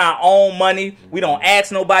front our own money. We don't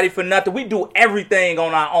ask nobody for nothing. We do everything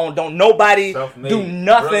on our own. Don't nobody do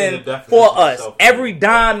nothing for us. Every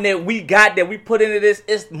dime that we got that we put into this,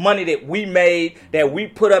 it's money that we made, that we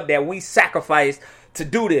put up, that we sacrificed to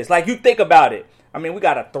do this. Like, you think about it. I mean, we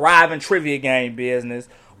got a thriving trivia game business.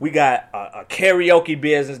 We got a karaoke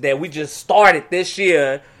business that we just started this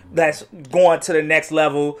year that's going to the next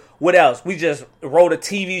level. What else? We just wrote a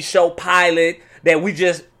TV show pilot that we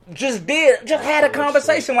just had a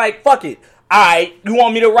conversation like, fuck it. All right, you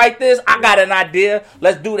want me to write this? I got an idea.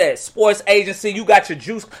 Let's do that. Sports agency, you got your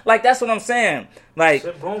juice. Like, that's what I'm saying. Like,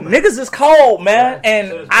 niggas is cold, man.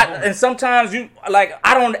 And sometimes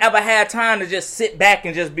I don't ever have time to just sit back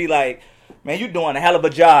and just be like, man, you doing a hell of a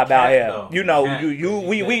job out here. You know,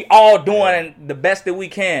 we all doing the best that we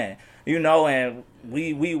can. You know, and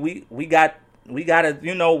we got to,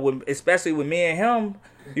 you know, especially with me and him,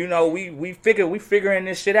 you know, we figuring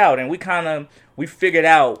this shit out, and we figured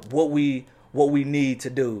out what we need to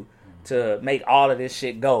do to make all of this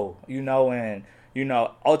shit go, you know. And you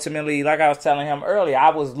know, ultimately, like I was telling him earlier, I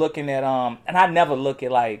was looking at and I never look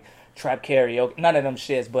at like Trap Karaoke, none of them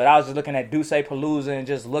shits, but I was just looking at Duce Palooza and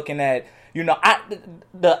just looking at, you know,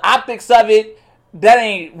 the optics of it. That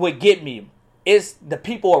ain't what get me. It's the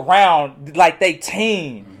people around, like they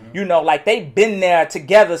team. You know, like they've been there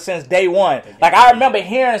together since day one. Like I remember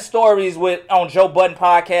hearing stories on Joe Budden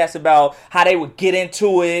podcast about how they would get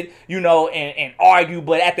into it, you know, and argue.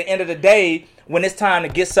 But at the end of the day, when it's time to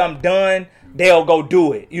get something done, they'll go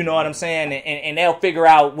do it. You know what I'm saying? And they'll figure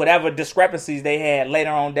out whatever discrepancies they had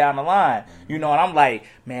later on down the line. You know, and I'm like,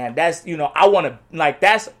 man, that's, you know, I want to, like,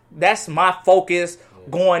 that's my focus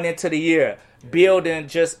going into the year. Building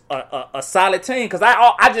just a solid team. Because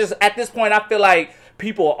I just, at this point, I feel like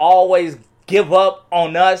people always give up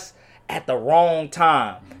on us at the wrong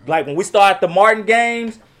time. Like when we started the Martin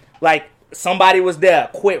games, like somebody was there,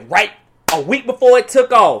 quit right a week before it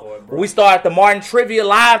took off. When we started the Martin Trivia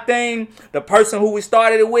Live thing, the person who we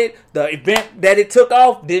started it with, the event that it took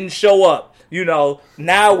off, didn't show up. You know,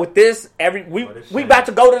 now with this, we about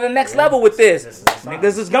to go to the next level with this.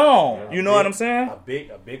 Niggas is gone. You know what I'm saying?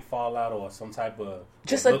 A big fallout or some type of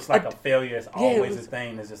just looks like a failure is always a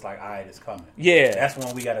thing. It's just like, all right, it's coming. Yeah, that's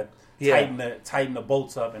when we gotta tighten the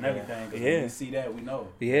bolts up and everything. Because when we see that, we know.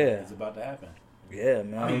 It's about to happen. Yeah,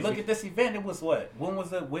 man. I mean, look at this event. It was what? When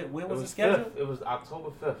was it? Where was it scheduled? It was October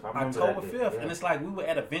 5th. October 5th. And it's like we were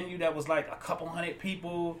at a venue that was like a couple hundred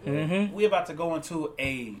people. Mm-hmm. We're about to go into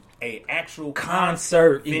a actual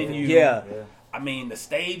concert venue. Yeah. I mean, the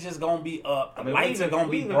stage is gonna be up. The lights are gonna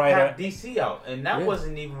be brighter. DC out, and that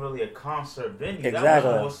wasn't even really a concert venue. Exactly. That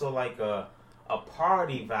was also like a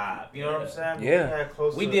party vibe. You know what I'm saying? Yeah.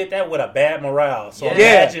 We did that with a bad morale. So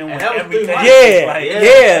imagine when everything.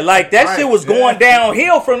 Like that shit was going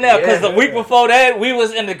downhill from there. Because the week before that, we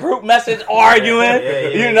was in the group message arguing,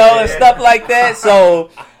 you know, and stuff like that. So.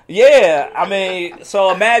 Yeah, I mean,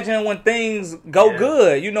 so imagine when things go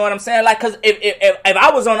good, you know what I'm saying? Like, because if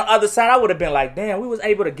I was on the other side, I would have been like, damn, we was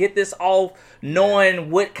able to get this off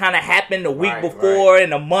knowing what kind of happened the week before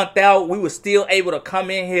and a month out. We were still able to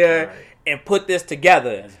come in here and put this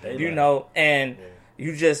together, you know, and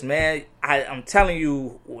you just, man, I'm telling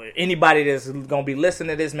you, anybody that's going to be listening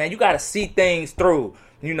to this, man, you got to see things through.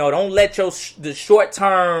 You know, don't let the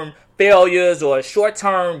short-term failures or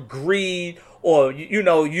short-term greed or, you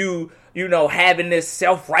know, having this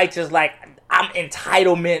self-righteous, like, I'm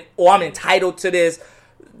entitlement or I'm entitled to this,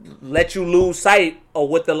 let you lose sight of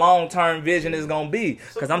what the long-term vision is going to be.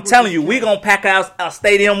 Because I'm telling you, we going to pack out a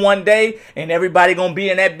stadium one day and everybody going to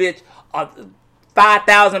be in that bitch.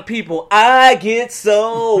 5,000 people. I get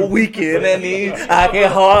so weak in the knees, I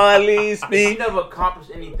can hardly speak. If you never accomplish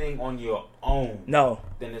anything on your own,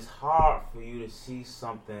 then it's hard for you to see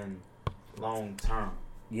something long-term.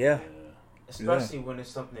 Yeah. Especially when it's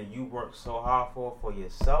something that you work so hard for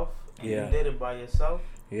yourself, and you did it by yourself.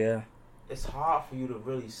 Yeah. It's hard for you to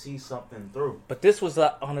really see something through. But this was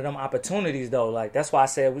one of them opportunities, though. Like, that's why I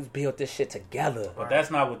said we built this shit together. But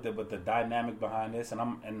that's not what the dynamic behind this. And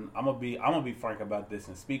I'm gonna be frank about this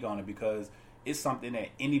and speak on it because it's something that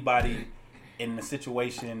anybody in the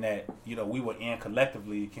situation that, you know, we were in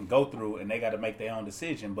collectively can go through, and they got to make their own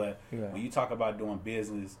decision. But when you talk about doing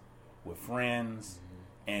business with friends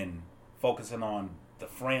and focusing on the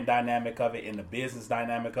friend dynamic of it and the business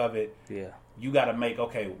dynamic of it. Yeah. You got to make,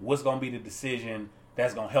 okay, what's going to be the decision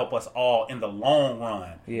that's going to help us all in the long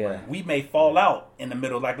run. Yeah. We may fall out in the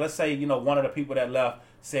middle. Like, let's say, one of the people that left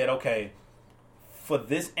said, okay, for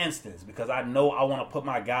this instance, because I know I want to put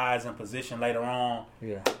my guys in position later on,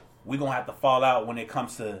 we're going to have to fall out when it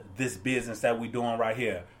comes to this business that we're doing right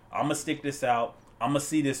here. I'm going to stick this out. I'm going to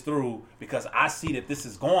see this through because I see that this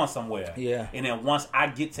is going somewhere. Yeah. And then once I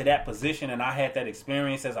get to that position and I had that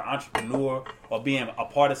experience as an entrepreneur or being a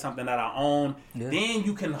part of something that I own, then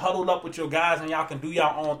you can huddle up with your guys and y'all can do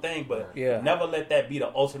your own thing. But never let that be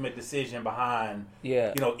the ultimate decision behind,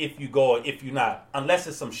 if you go or if you're not. Unless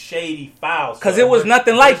it's some shady foul stuff. Because it was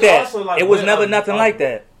nothing like that. It was never nothing like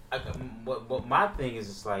that. But my thing is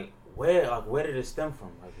just like, where did it stem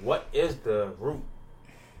from? Like, what is the root?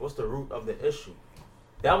 What's the root of the issue?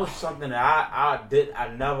 That was something that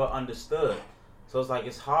I never understood. So it's like,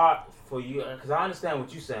 it's hard for you, because I understand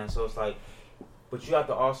what you're saying. So it's like, but you have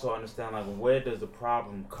to also understand, like, where does the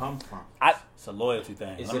problem come from? It's a loyalty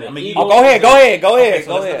thing. Go ahead. Okay,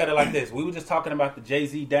 so let's look at it like this. We were just talking about the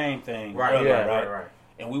Jay-Z Dame thing. Right.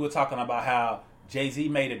 And we were talking about how Jay-Z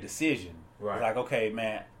made a decision. Right. Like, okay,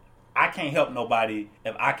 man, I can't help nobody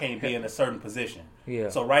if I can't be in a certain position. Yeah.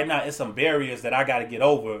 So right now, it's some barriers that I got to get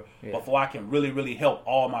over before I can really, really help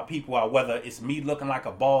all my people out, whether it's me looking like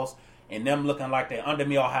a boss and them looking like they're under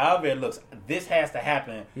me or however it looks. This has to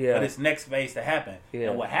happen for this next phase to happen. Yeah.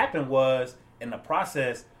 And what happened was, in the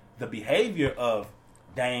process, the behavior of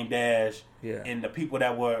Dame Dash and the people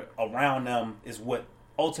that were around them is what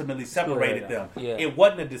ultimately separated them. Yeah. It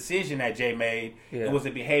wasn't a decision that Jay made. Yeah. It was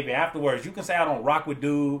a behavior afterwards. You can say I don't rock with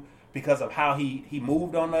dude because of how he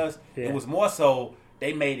moved on us. Yeah. It was more so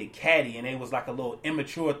they made it catty, and it was like a little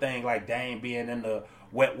immature thing, like Dame being in the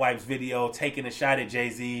Wet Wipes video, taking a shot at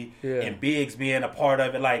Jay-Z, and Biggs being a part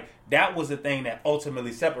of it. Like, that was the thing that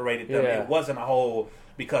ultimately separated them. It wasn't a whole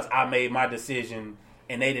because I made my decision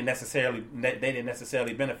and they didn't necessarily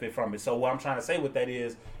benefit from it. So what I'm trying to say with that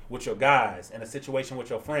is, with your guys, in a situation with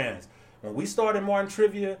your friends, when we started Martin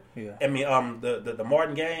Trivia, the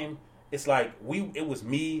Martin game, it's like it was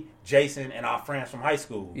me, Jason, and our friends from high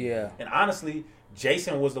school. Yeah. And honestly,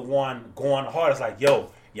 Jason was the one going hard. It's like,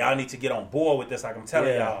 yo, y'all need to get on board with this. Like I'm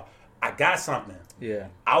telling y'all, I got something. Yeah.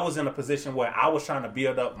 I was in a position where I was trying to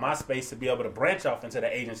build up my space to be able to branch off into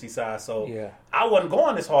the agency side. So I wasn't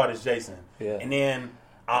going as hard as Jason. Yeah. And then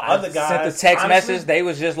our other guys sent the text message. They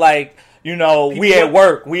was just like, we at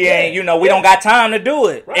work. We ain't, we don't got time to do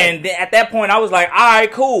it. Right. And then at that point, I was like, all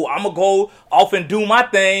right, cool. I'm going to go off and do my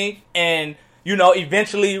thing. And,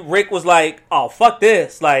 eventually Rick was like, oh, fuck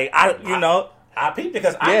this. Like, I peeped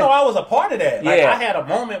because I know I was a part of that. Like, I had a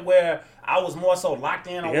moment where I was more so locked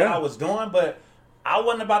in on what I was doing, but I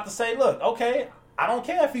wasn't about to say, look, okay, I don't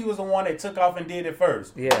care if he was the one that took off and did it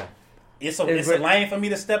first. Yeah. It's a lane for me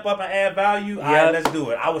to step up and add value. All right, let's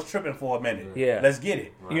do it. I was tripping for a minute. Yeah. Let's get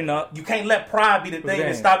it. Right. You can't let pride be the thing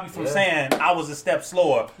that stop you from saying I was a step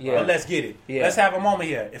slower, but let's get it. Yeah. Let's have a moment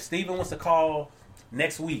here. If Steven wants to call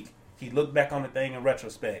next week, he looked back on the thing in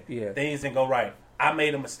retrospect. Yeah. Things didn't go right. I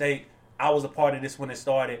made a mistake. I was a part of this when it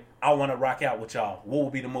started. I want to rock out with y'all. What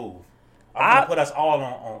would be the move? I'm going to put us all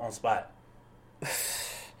on spot.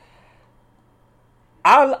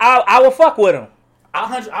 I will fuck with him.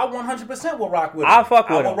 I 100% will rock with him. I'll fuck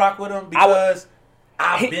with him. I will rock with him because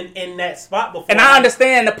I've been in that spot before. And I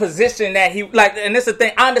understand the position that and this is the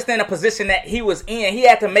thing, I understand the position that he was in. He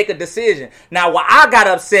had to make a decision. Now, what I got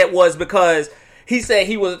upset was because he said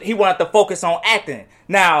he wanted to focus on acting.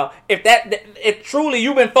 Now, if truly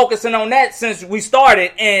you've been focusing on that since we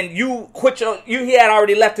started and you quit he had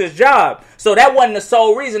already left his job. So that wasn't the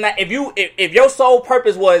sole reason. That if your sole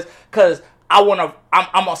purpose was because I'm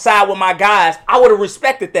gonna side with my guys, I would have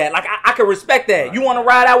respected that. Like I could respect that. Right. You want to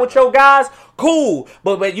ride out with your guys, cool.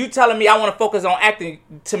 But you telling me I want to focus on acting,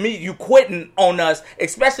 to me you quitting on us,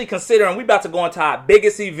 especially considering we about to go into our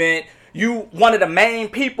biggest event. You one of the main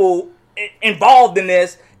people involved in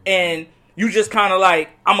this, and you just kind of like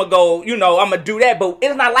I'm gonna do that. But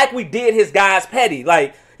it's not like we did his guys petty.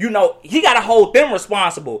 Like he got to hold them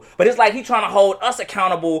responsible. But it's like he trying to hold us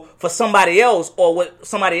accountable for somebody else or what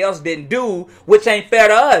somebody else didn't do, which ain't fair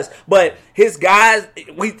to us. But his guys,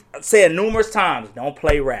 we said numerous times, don't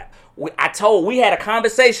play rap. We had a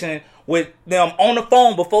conversation with them on the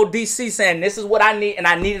phone before DC saying, this is what I need, and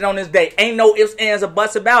I need it on this day. Ain't no ifs, ands, or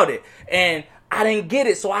buts about it. And I didn't get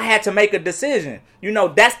it, so I had to make a decision.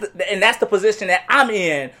 That's the position that I'm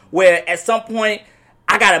in, where at some point,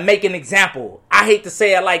 I got to make an example. I hate to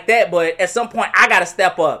say it like that, but at some point I got to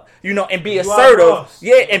step up, and be assertive.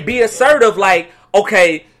 Yeah, and be assertive like,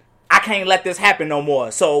 okay, I can't let this happen no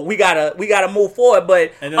more. So we gotta move forward.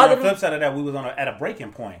 But and then on the flip side of that, we was at a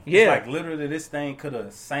breaking point. Yeah. It's like literally this thing could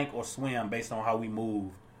have sank or swam based on how we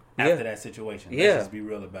moved after that situation. Let's just be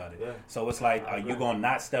real about it. Yeah. So it's like, are you gonna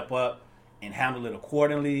not step up and handle it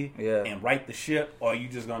accordingly and right the ship, or are you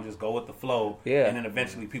just gonna just go with the flow? Yeah. And then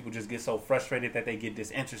eventually people just get so frustrated that they get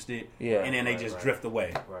disinterested. Yeah. And then they just drift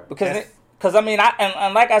away. Right. Because I mean,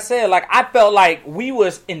 and like I said, like I felt like we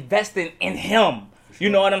was investing in him. You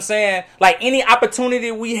know what I'm saying? Like any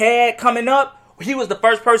opportunity we had coming up, he was the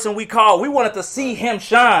first person we called. We wanted to see him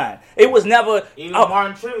shine. It was never even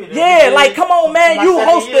Martin Trivia. Yeah, like come on, man, you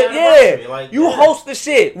host it. Yeah, like, you host the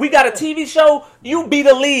shit. We got a TV show. You be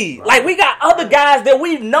the lead. Right. Like we got other guys that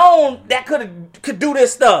we've known that could do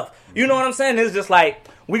this stuff. You know what I'm saying? It's just like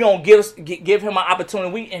we gonna give him an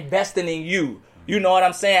opportunity. We investing in you. You know what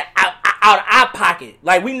I'm saying? Out of our pocket.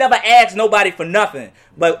 Like we never asked nobody for nothing,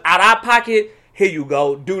 but out of our pocket. Here you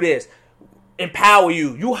go. Do this. Empower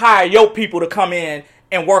you. You hire your people to come in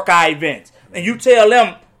and work our events. And you tell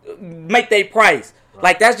them, make their price. Right.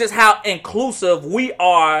 Like, that's just how inclusive we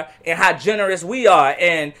are and how generous we are.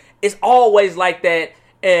 And it's always like that.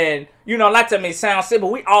 And, you know, not to me sound simple,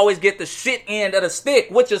 we always get the shit end of the stick,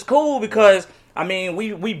 which is cool because... I mean,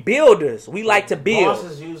 we builders. We like to build.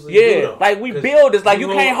 Bosses usually like we builders. Like you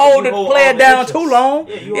can't hold the player down too long.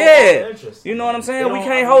 You know what I'm saying? We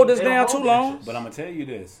can't hold this down too long. But I'm gonna tell you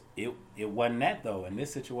this: it wasn't that though. In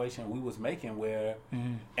this situation, we was making where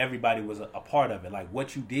everybody was a part of it. Like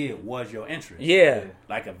what you did was your interest. Yeah.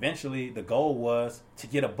 Like eventually, the goal was to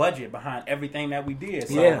get a budget behind everything that we did.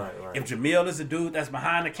 So if Jamil is a dude that's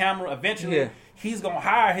behind the camera, eventually. He's going to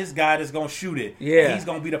hire his guy that's going to shoot it. Yeah. He's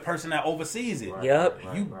going to be the person that oversees it. Right, yep.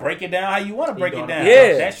 You break it down how you want to break it down.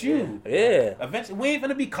 Yeah. That's you. Yeah. Eventually, we ain't going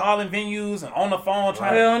to be calling venues and on the phone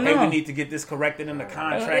trying to, hey, we need to get this corrected in the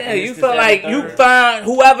contract. Yeah, you feel like you find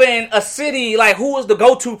whoever in a city, like who was the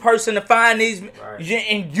go-to person to find these,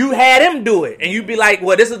 and you had him do it. And you be like,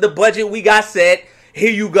 well, this is the budget we got set. Here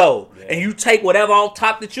you go. Yeah. And you take whatever off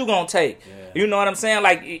top that you going to take. Yeah. You know what I'm saying?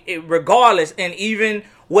 Like, regardless, and even...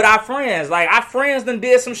 with our friends. Like, our friends done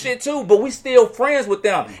did some shit too, but we still friends with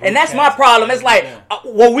them. And that's my problem. It's like,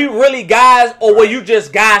 were we really guys, or were you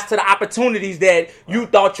just guys to the opportunities that you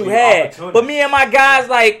thought you had? But me and my guys,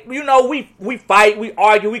 like, you know, we fight, we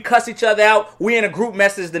argue, we cuss each other out. We in a group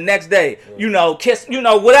message the next day. You know, kiss, you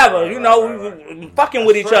know, whatever. You know, we fucking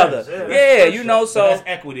with each other. Yeah, you know, so. That's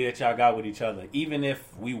equity that y'all got with each other. Even if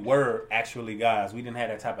we were actually guys, we didn't have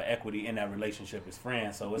that type of equity in that relationship as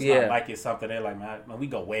friends. So it's not like it's something that, like, man, we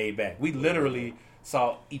go way back. We literally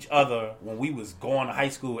saw each other when we was going to high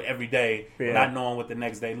school every day, not knowing what the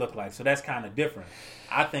next day looked like. So that's kind of different.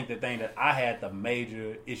 I think the thing that I had the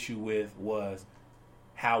major issue with was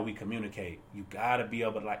how we communicate. You got to be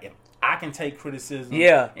able to, like, if I can take criticism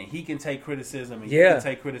and he can take criticism and you can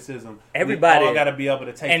take criticism, everybody we all got to be able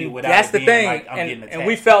to take it without that's it being the thing. Like I'm getting attacked. And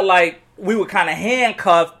we felt like we were kind of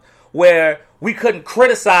handcuffed where we couldn't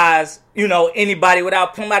criticize, you know, anybody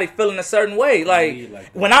without somebody feeling a certain way.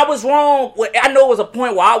 Like when I was wrong, I know it was a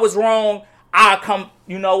point where I was wrong. I come,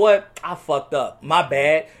 you know what? I fucked up. My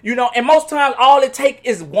bad. You know, and most times all it take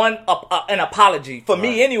is an apology for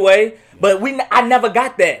me anyway. But I never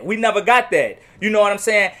got that. We never got that. You know what I'm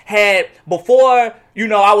saying? Before, you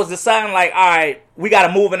know, I was deciding like, all right, we got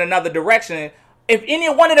to move in another direction. If any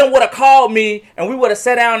one of them would have called me and we would have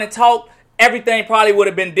sat down and talked, everything probably would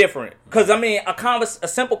have been different. Because, I mean, a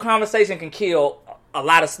simple conversation can kill a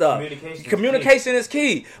lot of stuff. Communication is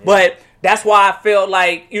key. Yeah. But that's why I felt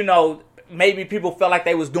like, you know, maybe people felt like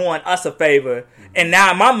they was doing us a favor. Mm-hmm. And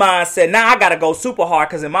now in my mind said, now I got to go super hard.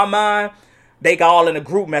 Because in my mind, they got all in a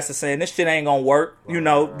group message saying this shit ain't going to work. Right, you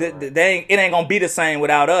know, it ain't going to be the same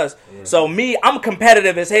without us. Yeah. So me, I'm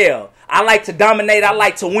competitive as hell. I like to dominate. I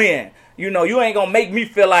like to win. You know, you ain't going to make me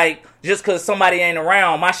feel like just because somebody ain't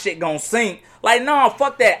around, my shit going to sink. Like, no,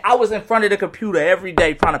 fuck that. I was in front of the computer every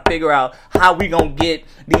day trying to figure out how we going to get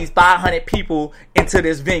these 500 people into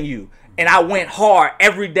this venue. And I went hard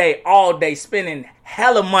every day, all day, spending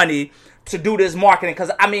hella money to do this marketing.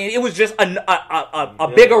 Because, I mean, it was just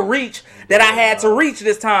a bigger reach that I had to reach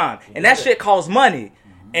this time. And that shit costs money.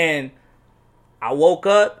 And I woke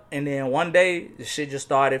up, and then one day, the shit just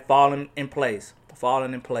started falling in place.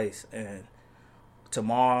 And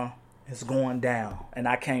tomorrow, it's going down. And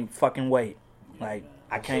I can't fucking wait. Like,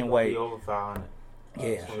 I can't wait. Over 500.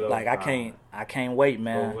 Yeah, like I can't wait,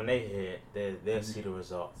 man. But when they hit, they'll see the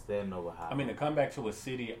results. They'll know what happened. I mean, to come back to a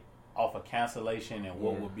city off of cancellation and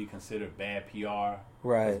what would be considered bad PR,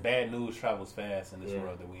 right? Bad news travels fast in this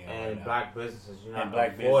world that we in. And right black businesses, you know, and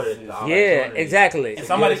black businesses, exactly. And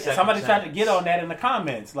somebody tried to get on that in the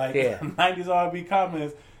comments, like 90s R&B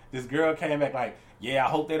comments. this girl came back like, yeah, I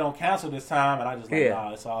hope they don't cancel this time. And I just like,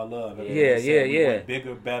 nah, it's all love. And we went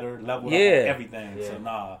bigger, better, level up, everything. Yeah. So,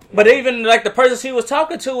 nah. But even, like, the person she was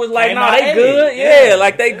talking to was like, nah, they hey, good. Yeah,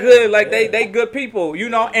 like, they good. Like, they good people, you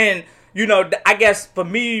know? And, you know, I guess for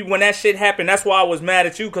me, when that shit happened, that's why I was mad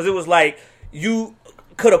at you. Because it was like, you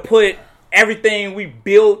could have put everything we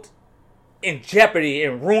built in jeopardy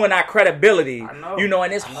and ruin our credibility. You know,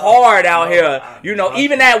 and it's hard out here. You know,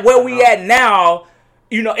 even at where we at now,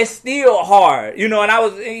 you know, it's still hard. You know, and I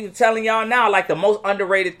was even telling y'all now, like, the most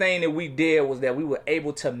underrated thing that we did was that we were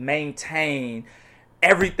able to maintain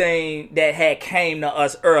everything that had came to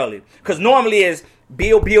us early. Because normally it's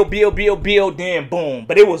build, then boom.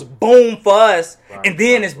 But it was boom for us, and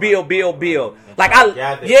then it's build. Like,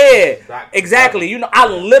 exactly. You know, I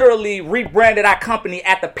literally rebranded our company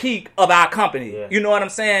at the peak of our company. Yeah. You know what I'm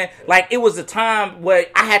saying? Like, it was a time where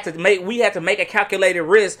we had to make a calculated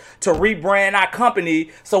risk to rebrand our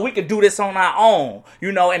company so we could do this on our own.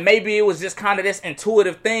 You know, and maybe it was just kind of this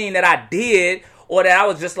intuitive thing that I did, or that I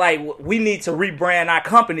was just like, we need to rebrand our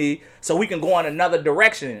company so we can go in another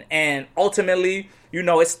direction. And ultimately, you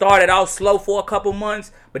know, it started out slow for a couple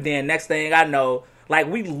months, but then next thing I know, like,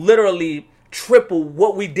 we literally tripled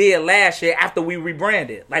what we did last year after we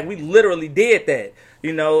rebranded. Like, we literally did that,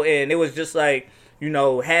 you know, and it was just like, you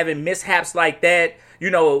know, having mishaps like that, you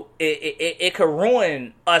know, it could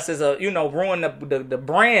ruin us as a, you know, ruin the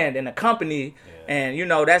brand and the company. And, you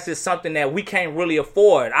know, that's just something that we can't really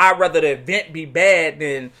afford. I'd rather the event be bad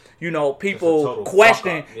than, you know, people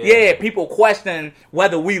question. People question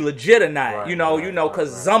whether we legit or not.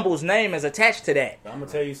 Because Zumble's name is attached to that. I'm going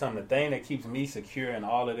to tell you something. The thing that keeps me secure in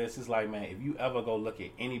all of this is like, man, if you ever go look at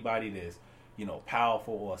anybody that's, you know,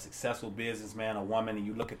 powerful or a successful businessman or woman, and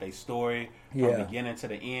you look at their story from the beginning to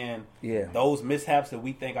the end, those mishaps that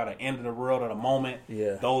we think are the end of the world or the moment,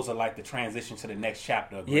 those are like the transition to the next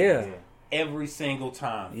chapter of every single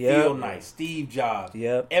time. Phil Knight, Steve Jobs,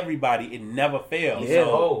 everybody, it never fails.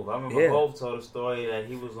 Hov. I remember Hov told a story that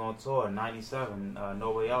he was on tour in 97,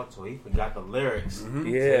 No Way Out tour. He forgot the lyrics to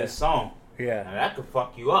his song. Yeah. And that could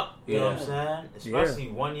fuck you up. You know what I'm saying? Especially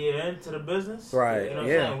 1 year into the business. Right. You know what I'm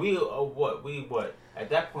saying? We at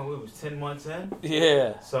that point we was 10 months in.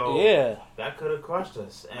 Yeah. So that could have crushed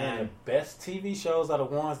us. And the best TV shows are the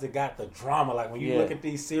ones that got the drama. Like when you look at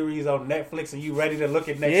these series on Netflix and you ready to look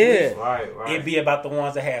at next week, it'd be about the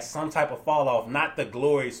ones that had some type of fall off, not the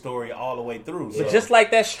glory story all the way through. But just like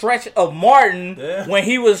that stretch of Martin when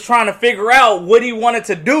he was trying to figure out what he wanted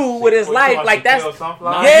to do with his life, like that's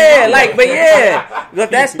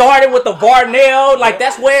that started with the Varnell, like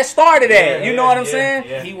that's where it started at. You know what I'm saying?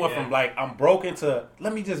 Yeah, he went from like I'm broken to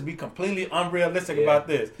let me just be completely unrealistic about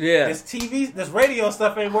this. This TV, this radio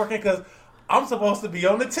stuff ain't working because I'm supposed to be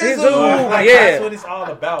on the Tizzle. That's what it's all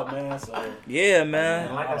about, man. So man.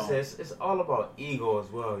 And like I said, it's all about ego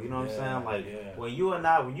as well. You know what I'm saying? Like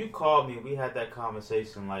when you called me, we had that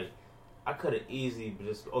conversation. Like I could have easily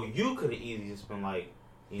you could have easily just been like,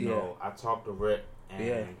 you know, I talked to Rick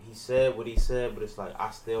and he said what he said, but it's like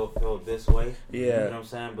I still feel this way. You know what I'm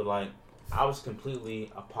saying? But like I was completely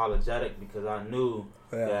apologetic because I knew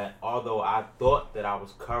that although I thought that I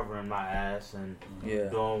was covering my ass and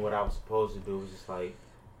doing what I was supposed to do, it was just like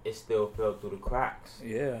it still fell through the cracks.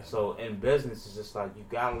 Yeah. So in business, it's just like you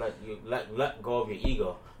gotta let go of your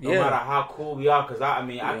ego, no matter how cool we are. Because I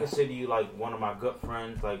consider you like one of my good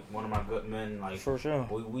friends, like one of my good men. Like for sure,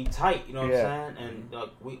 we tight. You know what I'm saying? And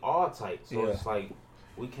we all tight. So it's like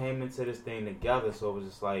we came into this thing together. So it was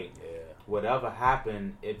just like. Whatever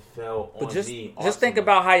happened, it fell on me. Just think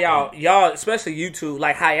about how y'all, especially you two,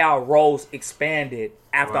 like how y'all roles expanded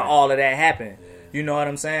after all of that happened. Yeah. You know what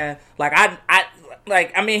I'm saying? Like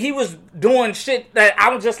I mean, he was doing shit that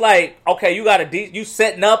I was just like, okay, you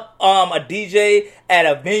setting up a DJ at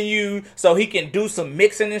a venue so he can do some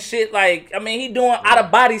mixing and shit. Like, I mean, he doing out of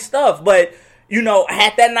body stuff. But you know,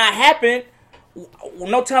 had that not happened,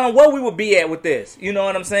 no telling where we would be at with this. You know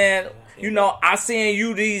what I'm saying? You know, I'm seeing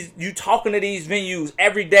you talking to these venues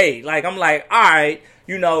every day. Like, I'm like, all right,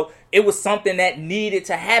 you know, it was something that needed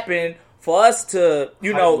to happen for us to,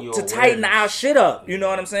 you know, to tighten our shit up. You know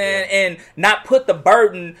what I'm saying? And not put the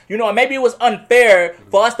burden, you know, maybe it was unfair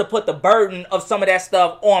for us to put the burden of some of that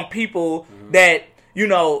stuff on people that, you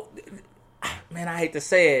know, man, I hate to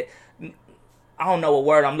say it. I don't know what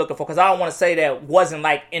word I'm looking for because I don't want to say that wasn't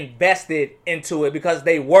like invested into it because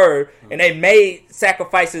they were and they made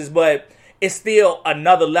sacrifices, but it's still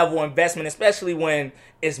another level of investment, especially when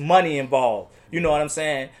it's money involved. You know what I'm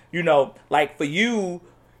saying? You know, like for you,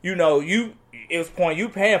 you know, it was point you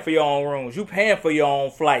paying for your own rooms, you paying for your own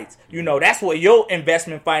flights. You know, that's where your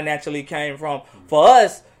investment financially came from. For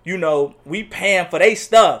us, you know, we paying for their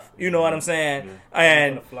stuff. You know what I'm saying? Paying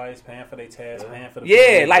And for the flights, paying for their tasks, paying for the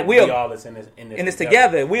yeah, like we all is in this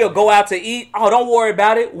together. We'll go out to eat. Oh, don't worry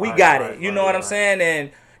about it. We got it. You know what I'm right. saying?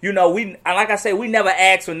 And you know, like I say, we never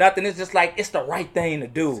ask for nothing. It's just like it's the right thing to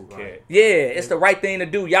do. Right. Yeah, it's the right thing to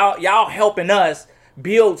do. Y'all helping us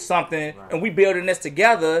build something, and we building this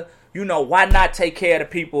together. You know, why not take care of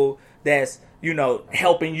the people that's, you know,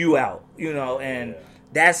 helping you out? You know, and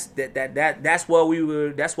that's where we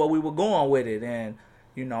were going with it, and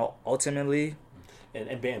you know, ultimately.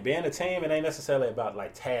 And being a team, it ain't necessarily about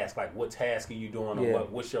like tasks, like what task are you doing or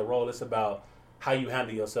what's your role. It's about how you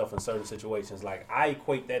handle yourself in certain situations. Like I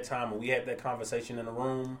equate that time when we had that conversation in the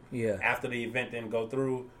room after the event didn't go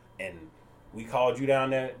through and we called you down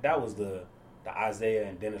there. That was the Isaiah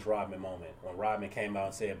and Dennis Rodman moment when Rodman came out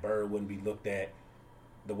and said Bird wouldn't be looked at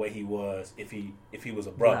the way he was if he was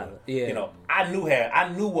a brother. Yeah. You know, I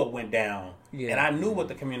knew what went down, and I knew what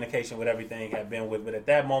the communication with everything had been with. But at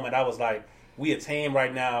that moment, I was like, we a team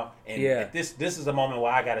right now, and at this is a moment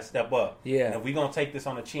where I got to step up. Yeah. And if we're gonna take this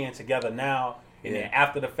on the chin together now. And then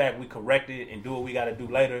after the fact, we correct it and do what we got to do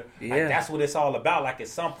later. Yeah. Like, that's what it's all about. Like, at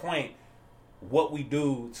some point, what we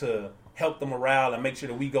do to help the morale and make sure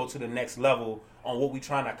that we go to the next level on what we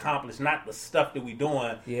trying to accomplish, not the stuff that we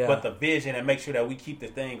doing, but the vision and make sure that we keep the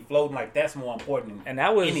thing floating. Like, that's more important than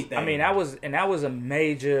anything. I mean, that was a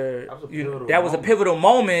major, that was a pivotal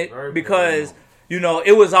moment because... You know,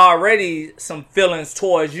 it was already some feelings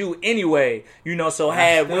towards you anyway. You know, so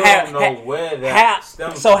but that's not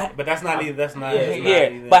either. That's not.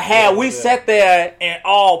 But had we sat there and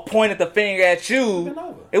all pointed the finger at you,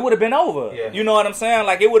 it would have been over. Yeah. You know what I'm saying?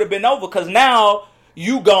 Like it would have been over because now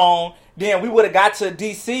you gone. Then we would have got to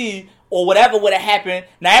DC or whatever would have happened.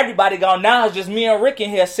 Now everybody gone. Now it's just me and Rick in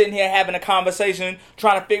here sitting here having a conversation,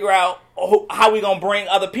 trying to figure out how we gonna bring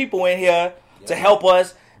other people in here to help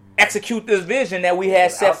us execute this vision that we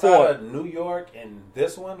had set forth. New York and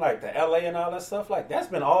this one, like the LA and all that stuff, like that's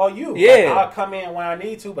been all you. Yeah, like, I'll come in when I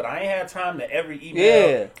need to, but I ain't had time to every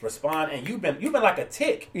email respond. And you've been like a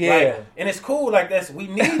tick. Yeah, like, and it's cool. Like that's we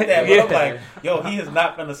need that. But I'm like, yo, he is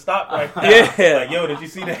not gonna stop right now. Yeah, like yo, did you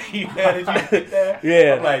see that email? Did you get that?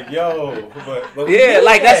 Yeah, I'm like yo, but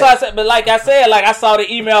like that's what I said. But like I said, like I saw the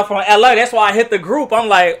email from LA. That's why I hit the group. I'm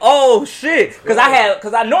like, oh shit, because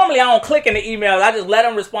I normally I don't click in the emails. I just let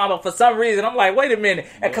them respond. But for some reason, I'm like, wait a minute,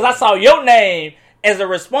 because I saw your name as a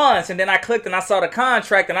response, and then I clicked and I saw the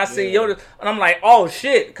contract, and I see your, and I'm like, oh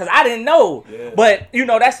shit, because I didn't know. Yeah. But you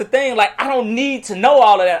know, that's the thing. Like, I don't need to know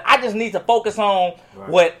all of that. I just need to focus on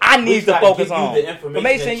what I need to focus on. The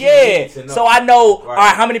information, so I know all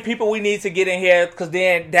right how many people we need to get in here, because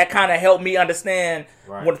then that kind of helped me understand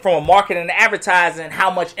from a marketing and advertising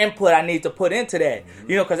how much input I need to put into that. Mm-hmm.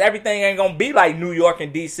 You know, because everything ain't gonna be like New York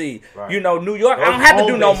and DC. Right. You know, New York, I don't have to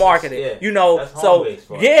do no marketing. Yeah. You know, so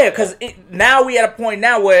because now we at a point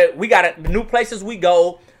now where we got new places we gotta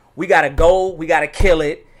kill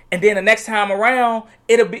it. And then the next time around,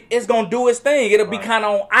 it's gonna do its thing. It'll be kind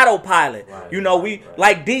of on autopilot. Right. You know,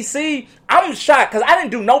 like DC. I'm shocked because I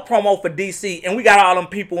didn't do no promo for DC, and we got all them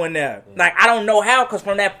people in there. Mm-hmm. Like I don't know how, because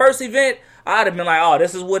from that first event, I'd have been like, "Oh,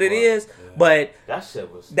 this is what it is." Yeah. But that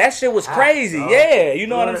shit was crazy. Yeah, you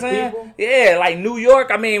know what I'm saying? People? Yeah, like New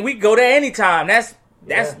York. I mean, we go there anytime. That's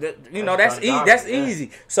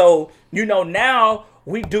easy. So you know now.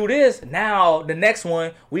 We do this, now the next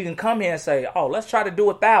one, we can come here and say, oh, let's try to do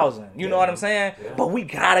 1,000. You know what I'm saying? Yeah. But we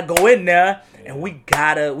got to go in there, and we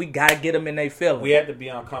gotta get them in their feeling. We had to be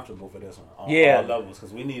uncomfortable for this one on all levels,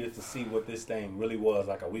 because we needed to see what this thing really was.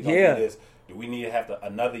 Like, are we going to do this? Do we need to have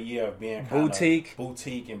another year of being kind boutique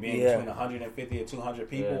and being between 150 and 200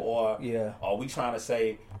 people? Or are we trying to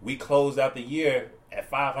say we closed out the year at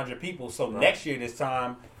 500 people, so next year this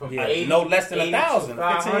time, no less than 1,000,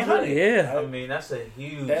 1,500. Yeah, I mean that's a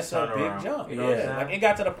big jump. You know what I'm saying? Like it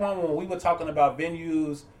got to the point when we were talking about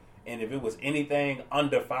venues, and if it was anything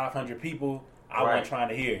under 500 people, I wasn't trying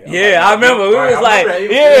to hear it. I remember we was like,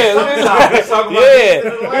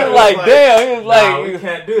 damn, we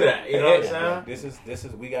can't do that. You know what I'm saying? This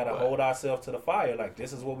is we gotta hold ourselves to the fire. Like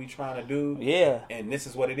this is what we trying to do. Yeah, and this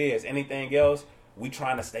is what it is. Anything else, we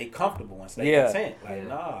trying to stay comfortable and stay content. Like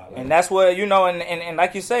and that's where, you know, and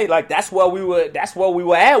like you say, like that's where we were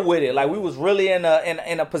at with it. Like we was really in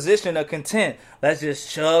a position of content. Let's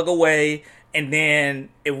just chug away, and then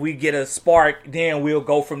if we get a spark, then we'll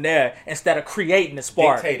go from there instead of creating the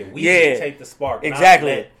spark. We dictate the spark.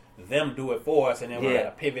 Exactly. Not let them do it for us, and then we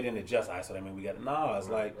gotta pivot and adjust. So I mean, we got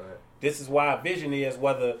this is why vision is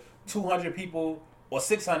whether 200 people or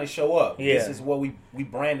 600 show up. Yeah. This is what we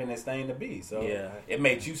branding this thing to be. So Yeah. it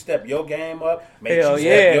made you step your game up. Hell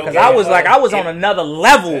yeah, because I was like, I was on another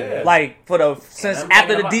level, like since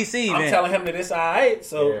after the DC event. I'm telling him that it's all right,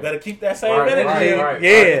 so better keep that same energy.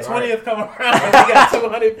 Yeah. The 20th coming around, and we got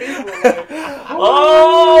 200 people. Like,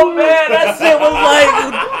 oh man, that shit was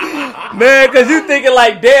like, man, because you thinking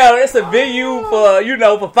like, damn, it's a venue for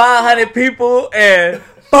for 500 people and.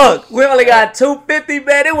 Fuck, we only got 250,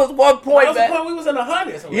 man. It was 1 point, man. man. We was in the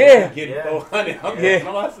hundreds. So yeah. Getting 400. I'm getting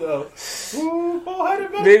myself. Ooh,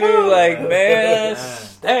 400, man. Nigga, like, man,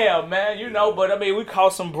 damn, man. But I mean, we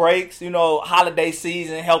caught some breaks. Holiday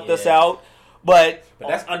season helped us out. But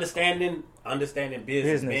that's understanding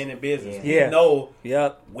business, being in business. Yeah. You know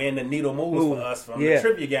when the needle moves for us from the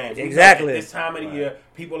trivia games. Exactly. This time of the year,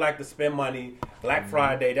 people like to spend money. Black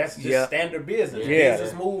Friday, that's just standard business. Yeah.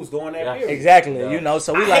 Business moves during that period. Exactly.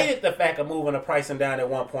 So we hated the fact of moving the pricing down at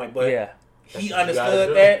one point, but he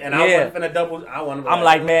understood that, and I wasn't finna double. I'm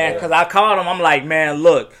like, man, because I called him. I'm like, man,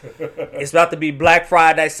 look, it's about to be Black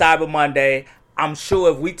Friday, Cyber Monday. I'm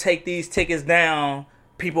sure if we take these tickets down,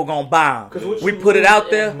 people gonna buy them. We put it out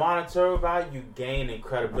there. Monetary value, you gain in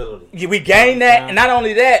credibility. Yeah, we gain that, and not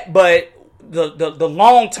only that, but the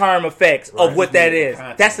long term effects of what that is.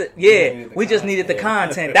 That's it. Yeah, we just needed the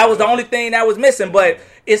content. That was the only thing that was missing. But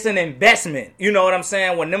it's an investment. You know what I'm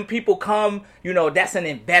saying? When them people come, that's an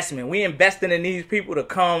investment. We investing in these people to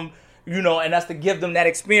come, and us to give them that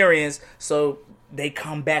experience. So they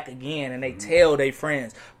come back again and they tell their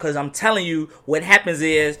friends. Because I'm telling you, what happens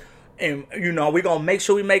is. And, we're going to make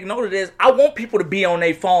sure we make note of this. I want people to be on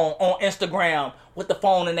their phone, on Instagram, with the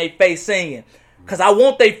phone in their face singing. Because I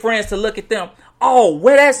want their friends to look at them. Oh,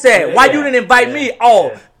 where that's at? Why you didn't invite me?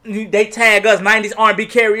 Oh, they tag us, 90s R&B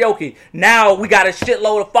karaoke. Now we got a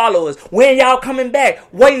shitload of followers. When y'all coming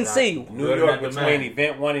back? Wait and see. New York between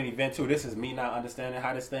event 1 and event 2. This is me not understanding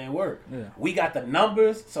how this thing works. Yeah. We got the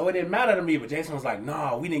numbers, so it didn't matter to me. But Jason was like,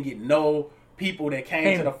 no, we didn't get no people that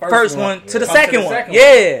came to the first one to the second one.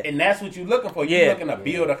 Yeah. And that's what you're looking for. You're looking to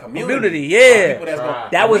build a community.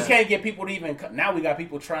 Yeah. We can't get people to even now we got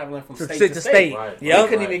people traveling from state to state. Right. We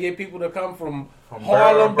couldn't even get people to come from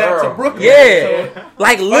Harlem back to Brooklyn. Yeah. So,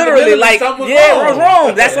 like literally what's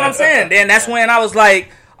wrong. That's what I'm saying. Then that's when I was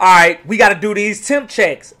like, all right, we got to do these temp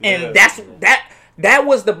checks. And that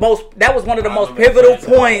was one of the most pivotal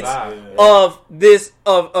points of this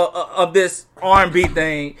R&B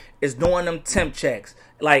thing is doing them temp checks.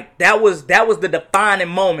 Like that was the defining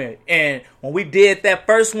moment. And when we did that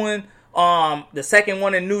first one, the second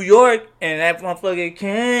one in New York, and that motherfucker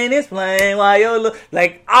can't explain why you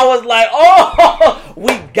like I was like, oh,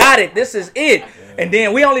 we got it. This is it. And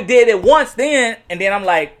then we only did it once then, and then I'm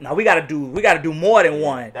like, no, we gotta do more than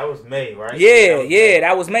one. That was May, right? Yeah,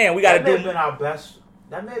 that was May. And we gotta do.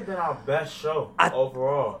 That may have been our best show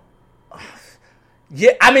overall.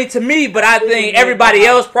 Yeah, I mean to me, but I think everybody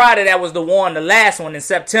else prior to that was the last one in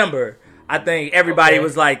September. I think everybody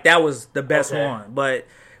was like that was the best one. But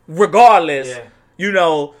regardless,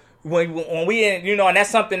 when we in, and that's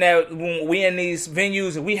something that when we in these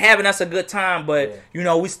venues and we having us a good time, but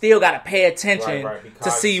we still gotta pay attention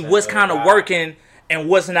to see what's kind of working and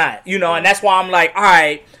what's not. And that's why I'm like, all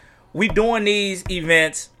right, we doing these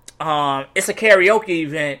events. It's a karaoke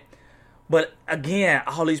event. But again,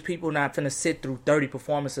 all these people not finna sit through 30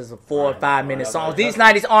 performances of 4 or 5 minute songs. These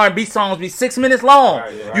 90s R&B songs be 6 minutes long.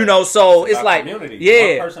 So it's like, one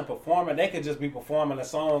person performing, they could just be performing a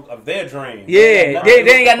song of their dream. Yeah, they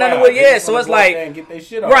ain't got nothing with So it's like, get their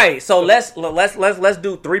shit off. Right. So let's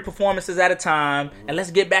do 3 performances at a time, and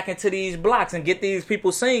let's get back into these blocks and get these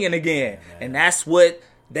people singing again. And that's what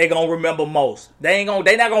they gonna remember most. They not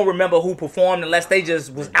gonna remember who performed unless they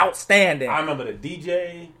just was outstanding. I remember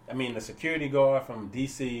the security guard from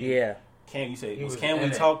DC. Yeah. Can we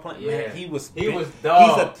talk? Yeah. Man, he was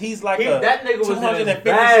dog. He's like that nigga was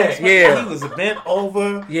 250. Yeah. He was bent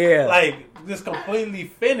over. Yeah. Like just completely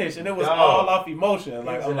finished, and it was all off emotion.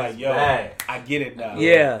 Like I'm like, yo, I get it now.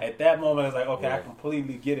 Yeah. At that moment, it's like, okay, I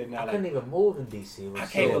completely get it now. I couldn't even move in DC. I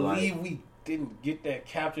can't believe we didn't get that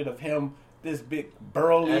captured of him. This big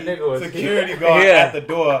burly security guard at the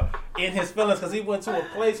door in his feelings because he went to a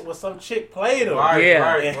place where some chick played him. Right.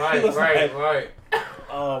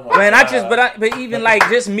 Oh my man, God. but even like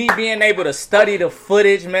just me being able to study the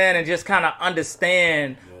footage, man, and just kind of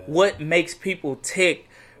understand what makes people tick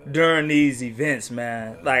during these events,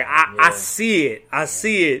 man. Like I see it, and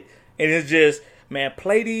it's just, man,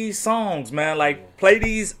 play these songs, man. Like play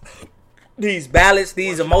these ballads,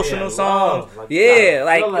 these emotional songs. And and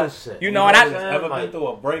I ever been through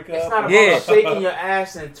a breakup. It's not about shaking your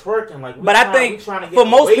ass and twerking. But I think for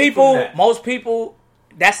most people,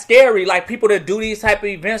 that's scary. Like people that do these type of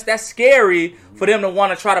events, that's scary for them to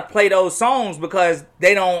want to try to play those songs because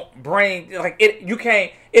they don't bring like it. You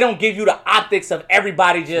can't. It don't give you the optics of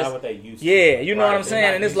everybody just. Not what they used to. Yeah, you know what I'm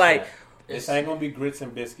saying. And it's like. This ain't gonna be grits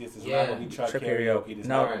and biscuits. It's not gonna be truck karaoke. It's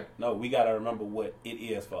no, we gotta remember what it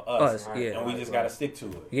is for us. And we just gotta stick to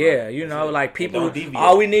it. Yeah, you know, like people.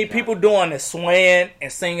 All we need people doing is swaying and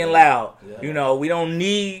singing loud. Yeah. You know, we don't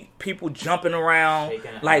need people jumping around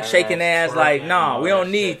shaking ass. Like, nah, we don't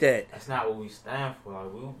need that. That's not what we stand for.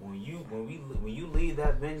 Like, when you leave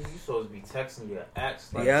that venue, you supposed to be texting your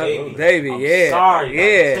ex. Like, baby, I'm sorry,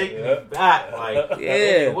 take me back.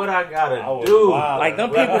 Like, what I gotta do? Like them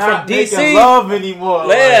people from DC. Love anymore.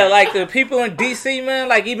 Yeah, like the people in DC, man.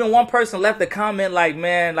 Like even one person left a comment, like,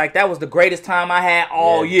 man, like that was the greatest time I had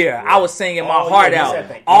all year. I was singing my heart out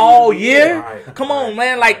all year. Right. Come on,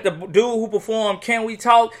 man. Like the dude who performed "Can We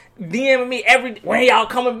Talk" DMing me when y'all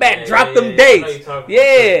coming back. Drop them dates.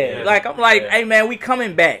 Like I'm like, hey man, we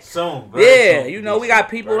coming back soon. Soon. You know, we got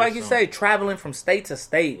people like you say traveling from state to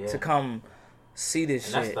state to come see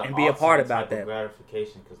this shit and be a part about that.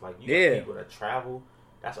 Gratification, because like you got people that travel.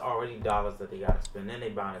 That's already dollars that they got to spend. Then they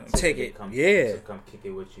buying a ticket to come kick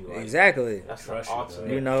it with you. Like, exactly. That's the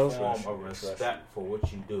ultimate form of respect for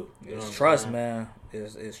what you do. It's trust, man.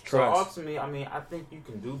 It's trust. So ultimately, I mean, I think you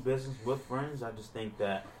can do business with friends. I just think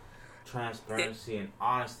that transparency and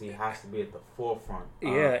honesty has to be at the forefront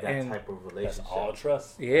of that type of relationship. That's all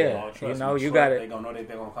trust. Yeah. All trust. You know, you got it. They're going to know that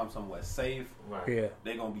they're going to come somewhere safe. Right. Yeah.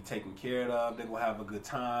 They're going to be taken care of. They're going to have a good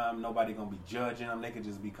time. Nobody going to be judging them. They could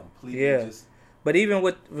just be completely just... But even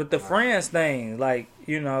with the friends thing, like,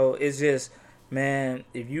 you know, it's just, man,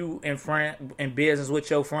 if you in business with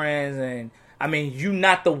your friends and, I mean, you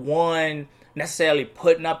not the one necessarily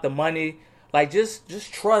putting up the money, like, just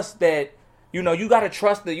trust that, you know, you got to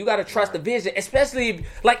trust the vision, especially,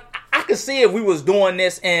 if, like, I could see if we was doing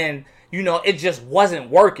this and, you know, it just wasn't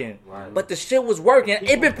working. Right. But the shit was working.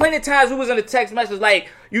 It been plenty of times we was in the text message, like,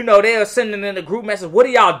 you know, they were sending in the group message, what are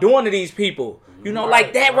y'all doing to these people? You know,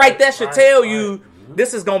 like that right there should tell you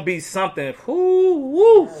this is gonna be something.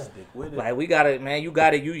 Woo. Like we gotta, man, you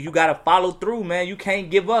gotta follow through, man. You can't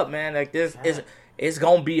give up, man. Like this it's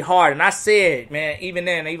gonna be hard. And I said, man,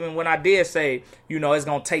 even when I did say, you know, it's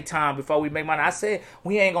gonna take time before we make money, I said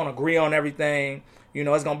we ain't gonna agree on everything. You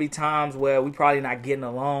know, it's gonna be times where we probably not getting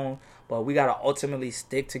along, but we gotta ultimately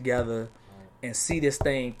stick together and see this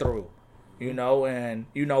thing through. You know, and,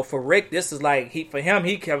 you know, for Rick, this is like, he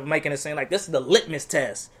kept making it seem like this is the litmus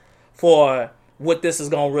test for what this is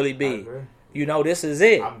going to really be. You know, this is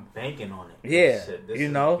it. I'm banking on it. Yeah. This you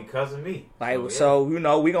know. Because of me. Like, so you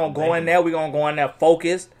know, we're going to go in there. We're going to go in there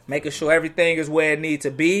focused, making sure everything is where it needs to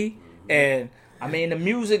be. And, I mean, the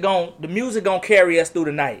music going to carry us through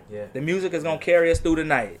the night. Yeah. The music is going to carry us through the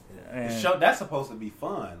night. The show, that's supposed to be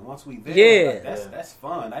fun. Once we there, that's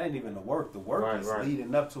fun. I didn't even know the work. The work is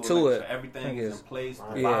leading up to it. Sure everything is in place.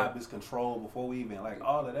 The vibe is controlled before we even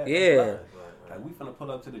all of that. Yeah, like we finna pull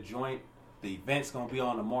up to the joint. The event's gonna be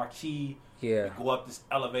on the marquee. Yeah. You go up this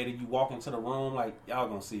elevator, you walk into the room, like, y'all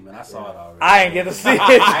gonna see, man. I saw it already. I ain't get to see it.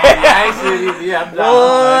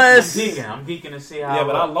 I'm geeking to see how. Yeah,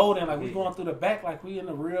 but I load in, like, we going through the back, like, we in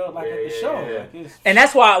the real, like, at the show. Like, and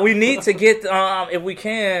that's why we need to get, if we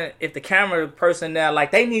can, if the camera person there, like,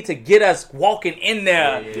 they need to get us walking in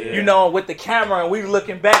there, you know, with the camera, and we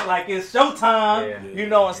looking back like it's showtime, you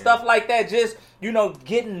know, and stuff like that. Just, you know,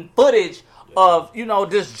 getting footage of, you know,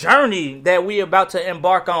 this journey that we about to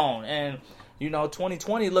embark on. And, you know,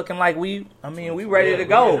 2020 looking like we ready to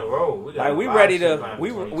go. Like we ready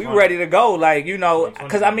to go. Like, you know,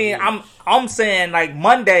 cause I mean, I'm saying like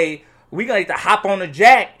Monday we gonna have to hop on the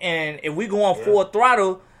jack, and if we go on full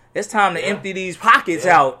throttle, it's time to empty these pockets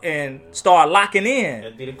out and start locking in.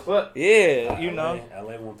 Empty the clip. Yeah, you know.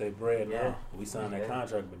 LA want their bread now. We signed that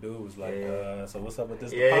contract, but dude was like, so what's up with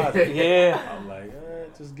this deposit? Yeah. I'm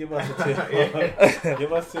like, just give us till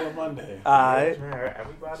give us till Monday. Alright.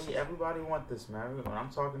 Everybody want this, man. When I'm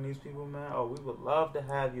talking to these people, man, we would love to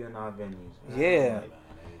have you in our venues, man. Yeah.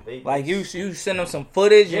 Like you send them some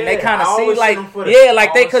footage and they kind of see like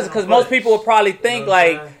like they because most people would probably think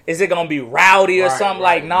like is it gonna be rowdy or something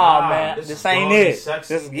like nah man this ain't it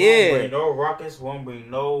sexy, bring no ruckus, won't bring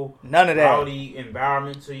none of that rowdy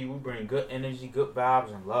environment to you. We bring good energy, good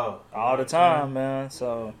vibes, and love all the time, man.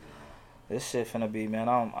 So this shit finna be, man.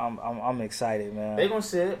 I'm excited, man. They gonna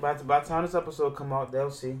see it by the time this episode come out. They'll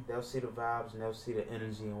see the vibes and they'll see the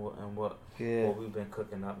energy and what we've been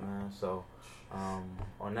cooking up, man. So.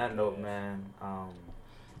 On that note, man,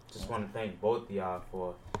 just want to thank both of y'all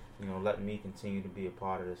for, you know, letting me continue to be a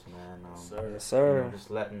part of this, man. Yes, sir. You know, just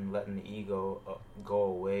letting the ego go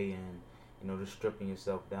away and, just stripping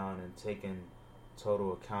yourself down and taking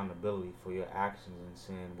total accountability for your actions and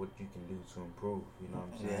seeing what you can do to improve. You know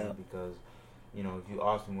what I'm saying? Yeah. Because if you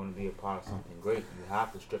also want to be a part of something great, you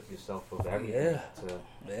have to strip yourself of everything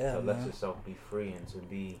to let yourself be free and to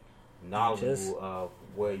be knowledgeable of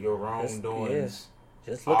where your wrongdoings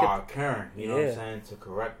just look are occurring. You know what I'm saying? To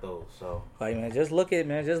correct those. So man, just look at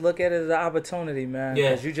it as an opportunity, man.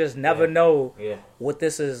 Yeah. Because you just never know Yeah. what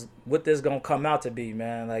this gonna come out to be,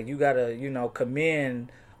 man. Like, you gotta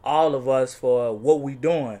commend all of us for what we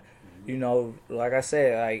doing. Like I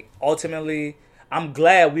said, like, ultimately, I'm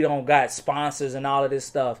glad we don't got sponsors and all of this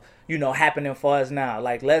stuff, happening for us now.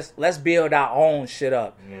 Like, let's build our own shit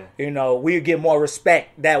up. Yeah. We get more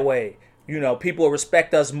respect that way. People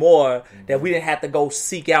respect us more that we didn't have to go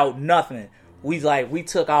seek out nothing. We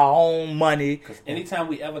took our own money. Because anytime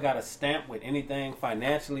we ever got a stamp with anything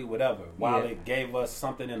financially, whatever, while it gave us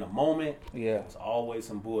something in the moment, it's always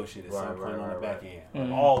some bullshit at some point on the back end.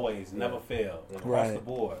 Mm-hmm. Always, never failed across the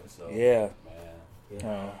board. So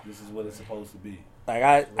man, this is what it's supposed to be. Like,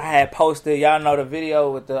 I had posted, y'all know the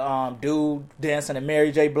video with the dude dancing to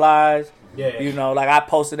Mary J. Blige. Yeah. Like, I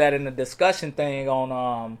posted that in the discussion thing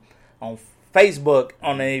on Facebook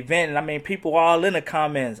on the event, and I mean, people all in the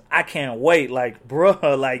comments, I can't wait, like,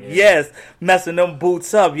 bruh, like, yes, messing them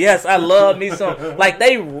boots up, yes, I love me some, like,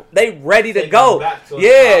 they ready to go,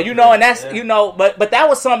 and that's, but that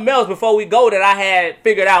was something else before we go that I had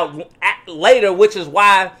figured out later, which is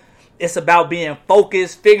why it's about being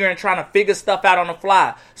focused, trying to figure stuff out on the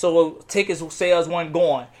fly, so tickets sales weren't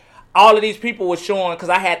going. All of these people were showing, because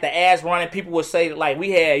I had the ads running, people would say, like,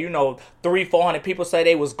 we had, 300-400 people say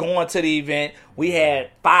they was going to the event. We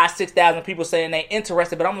had 5,000-6,000 people saying they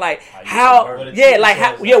interested. But I'm like, where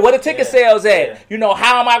the ticket sales at?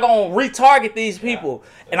 How am I going to retarget these people?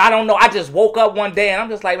 And I don't know. I just woke up one day and I'm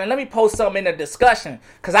just like, man, let me post something in the discussion.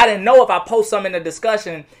 Because I didn't know if I post something in the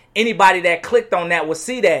discussion, anybody that clicked on that would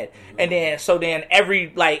see that. And then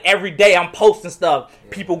every day I'm posting stuff,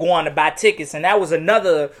 people going to buy tickets. And that was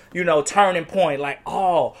another, turning point. Like,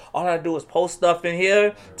 all I do is post stuff in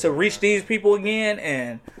here to reach these people again,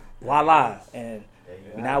 and voila. And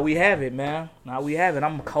now we have it, man. Now we have it.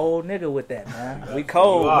 I'm a cold nigga with that, man. We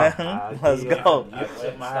cold, man. Let's go.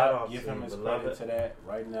 Give him his credit to that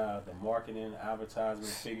right now. The marketing, advertisement,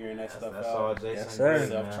 figuring that stuff out. All Jason. Yes, sir.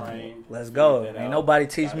 Self-trained. Let's go. Ain't nobody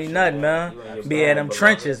teach me nothing, man. Be in them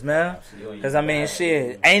trenches, man. Because, I mean,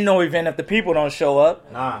 shit, ain't no event if the people don't show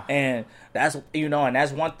up. Nah. And that's, and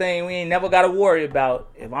that's one thing we ain't never got to worry about.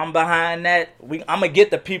 If I'm behind that, I'm going to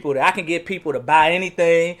get the people I can get people to buy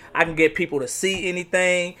anything. I can get people to see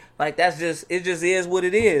anything. Like, it just is what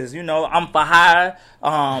it is. I'm for hire.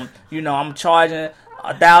 I'm charging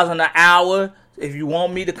 $1,000 an hour if you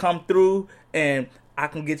want me to come through, and I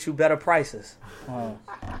can get you better prices.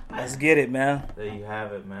 Let's get it, man. There you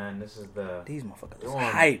have it, man. This is these motherfuckers Doing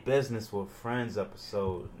hype. Business with Friends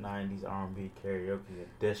episode 90s R&B karaoke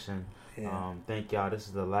edition. Yeah. Thank y'all. This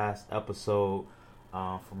is the last episode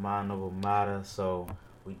for Mind Over Matter. So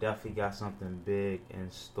we definitely got something big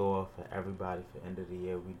in store for everybody for end of the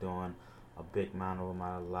year. We doing a big Mind Over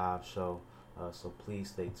Matter live show. So please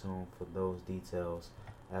stay tuned for those details.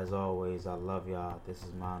 As always, I love y'all. This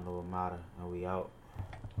is Mind Over Matter, and we out.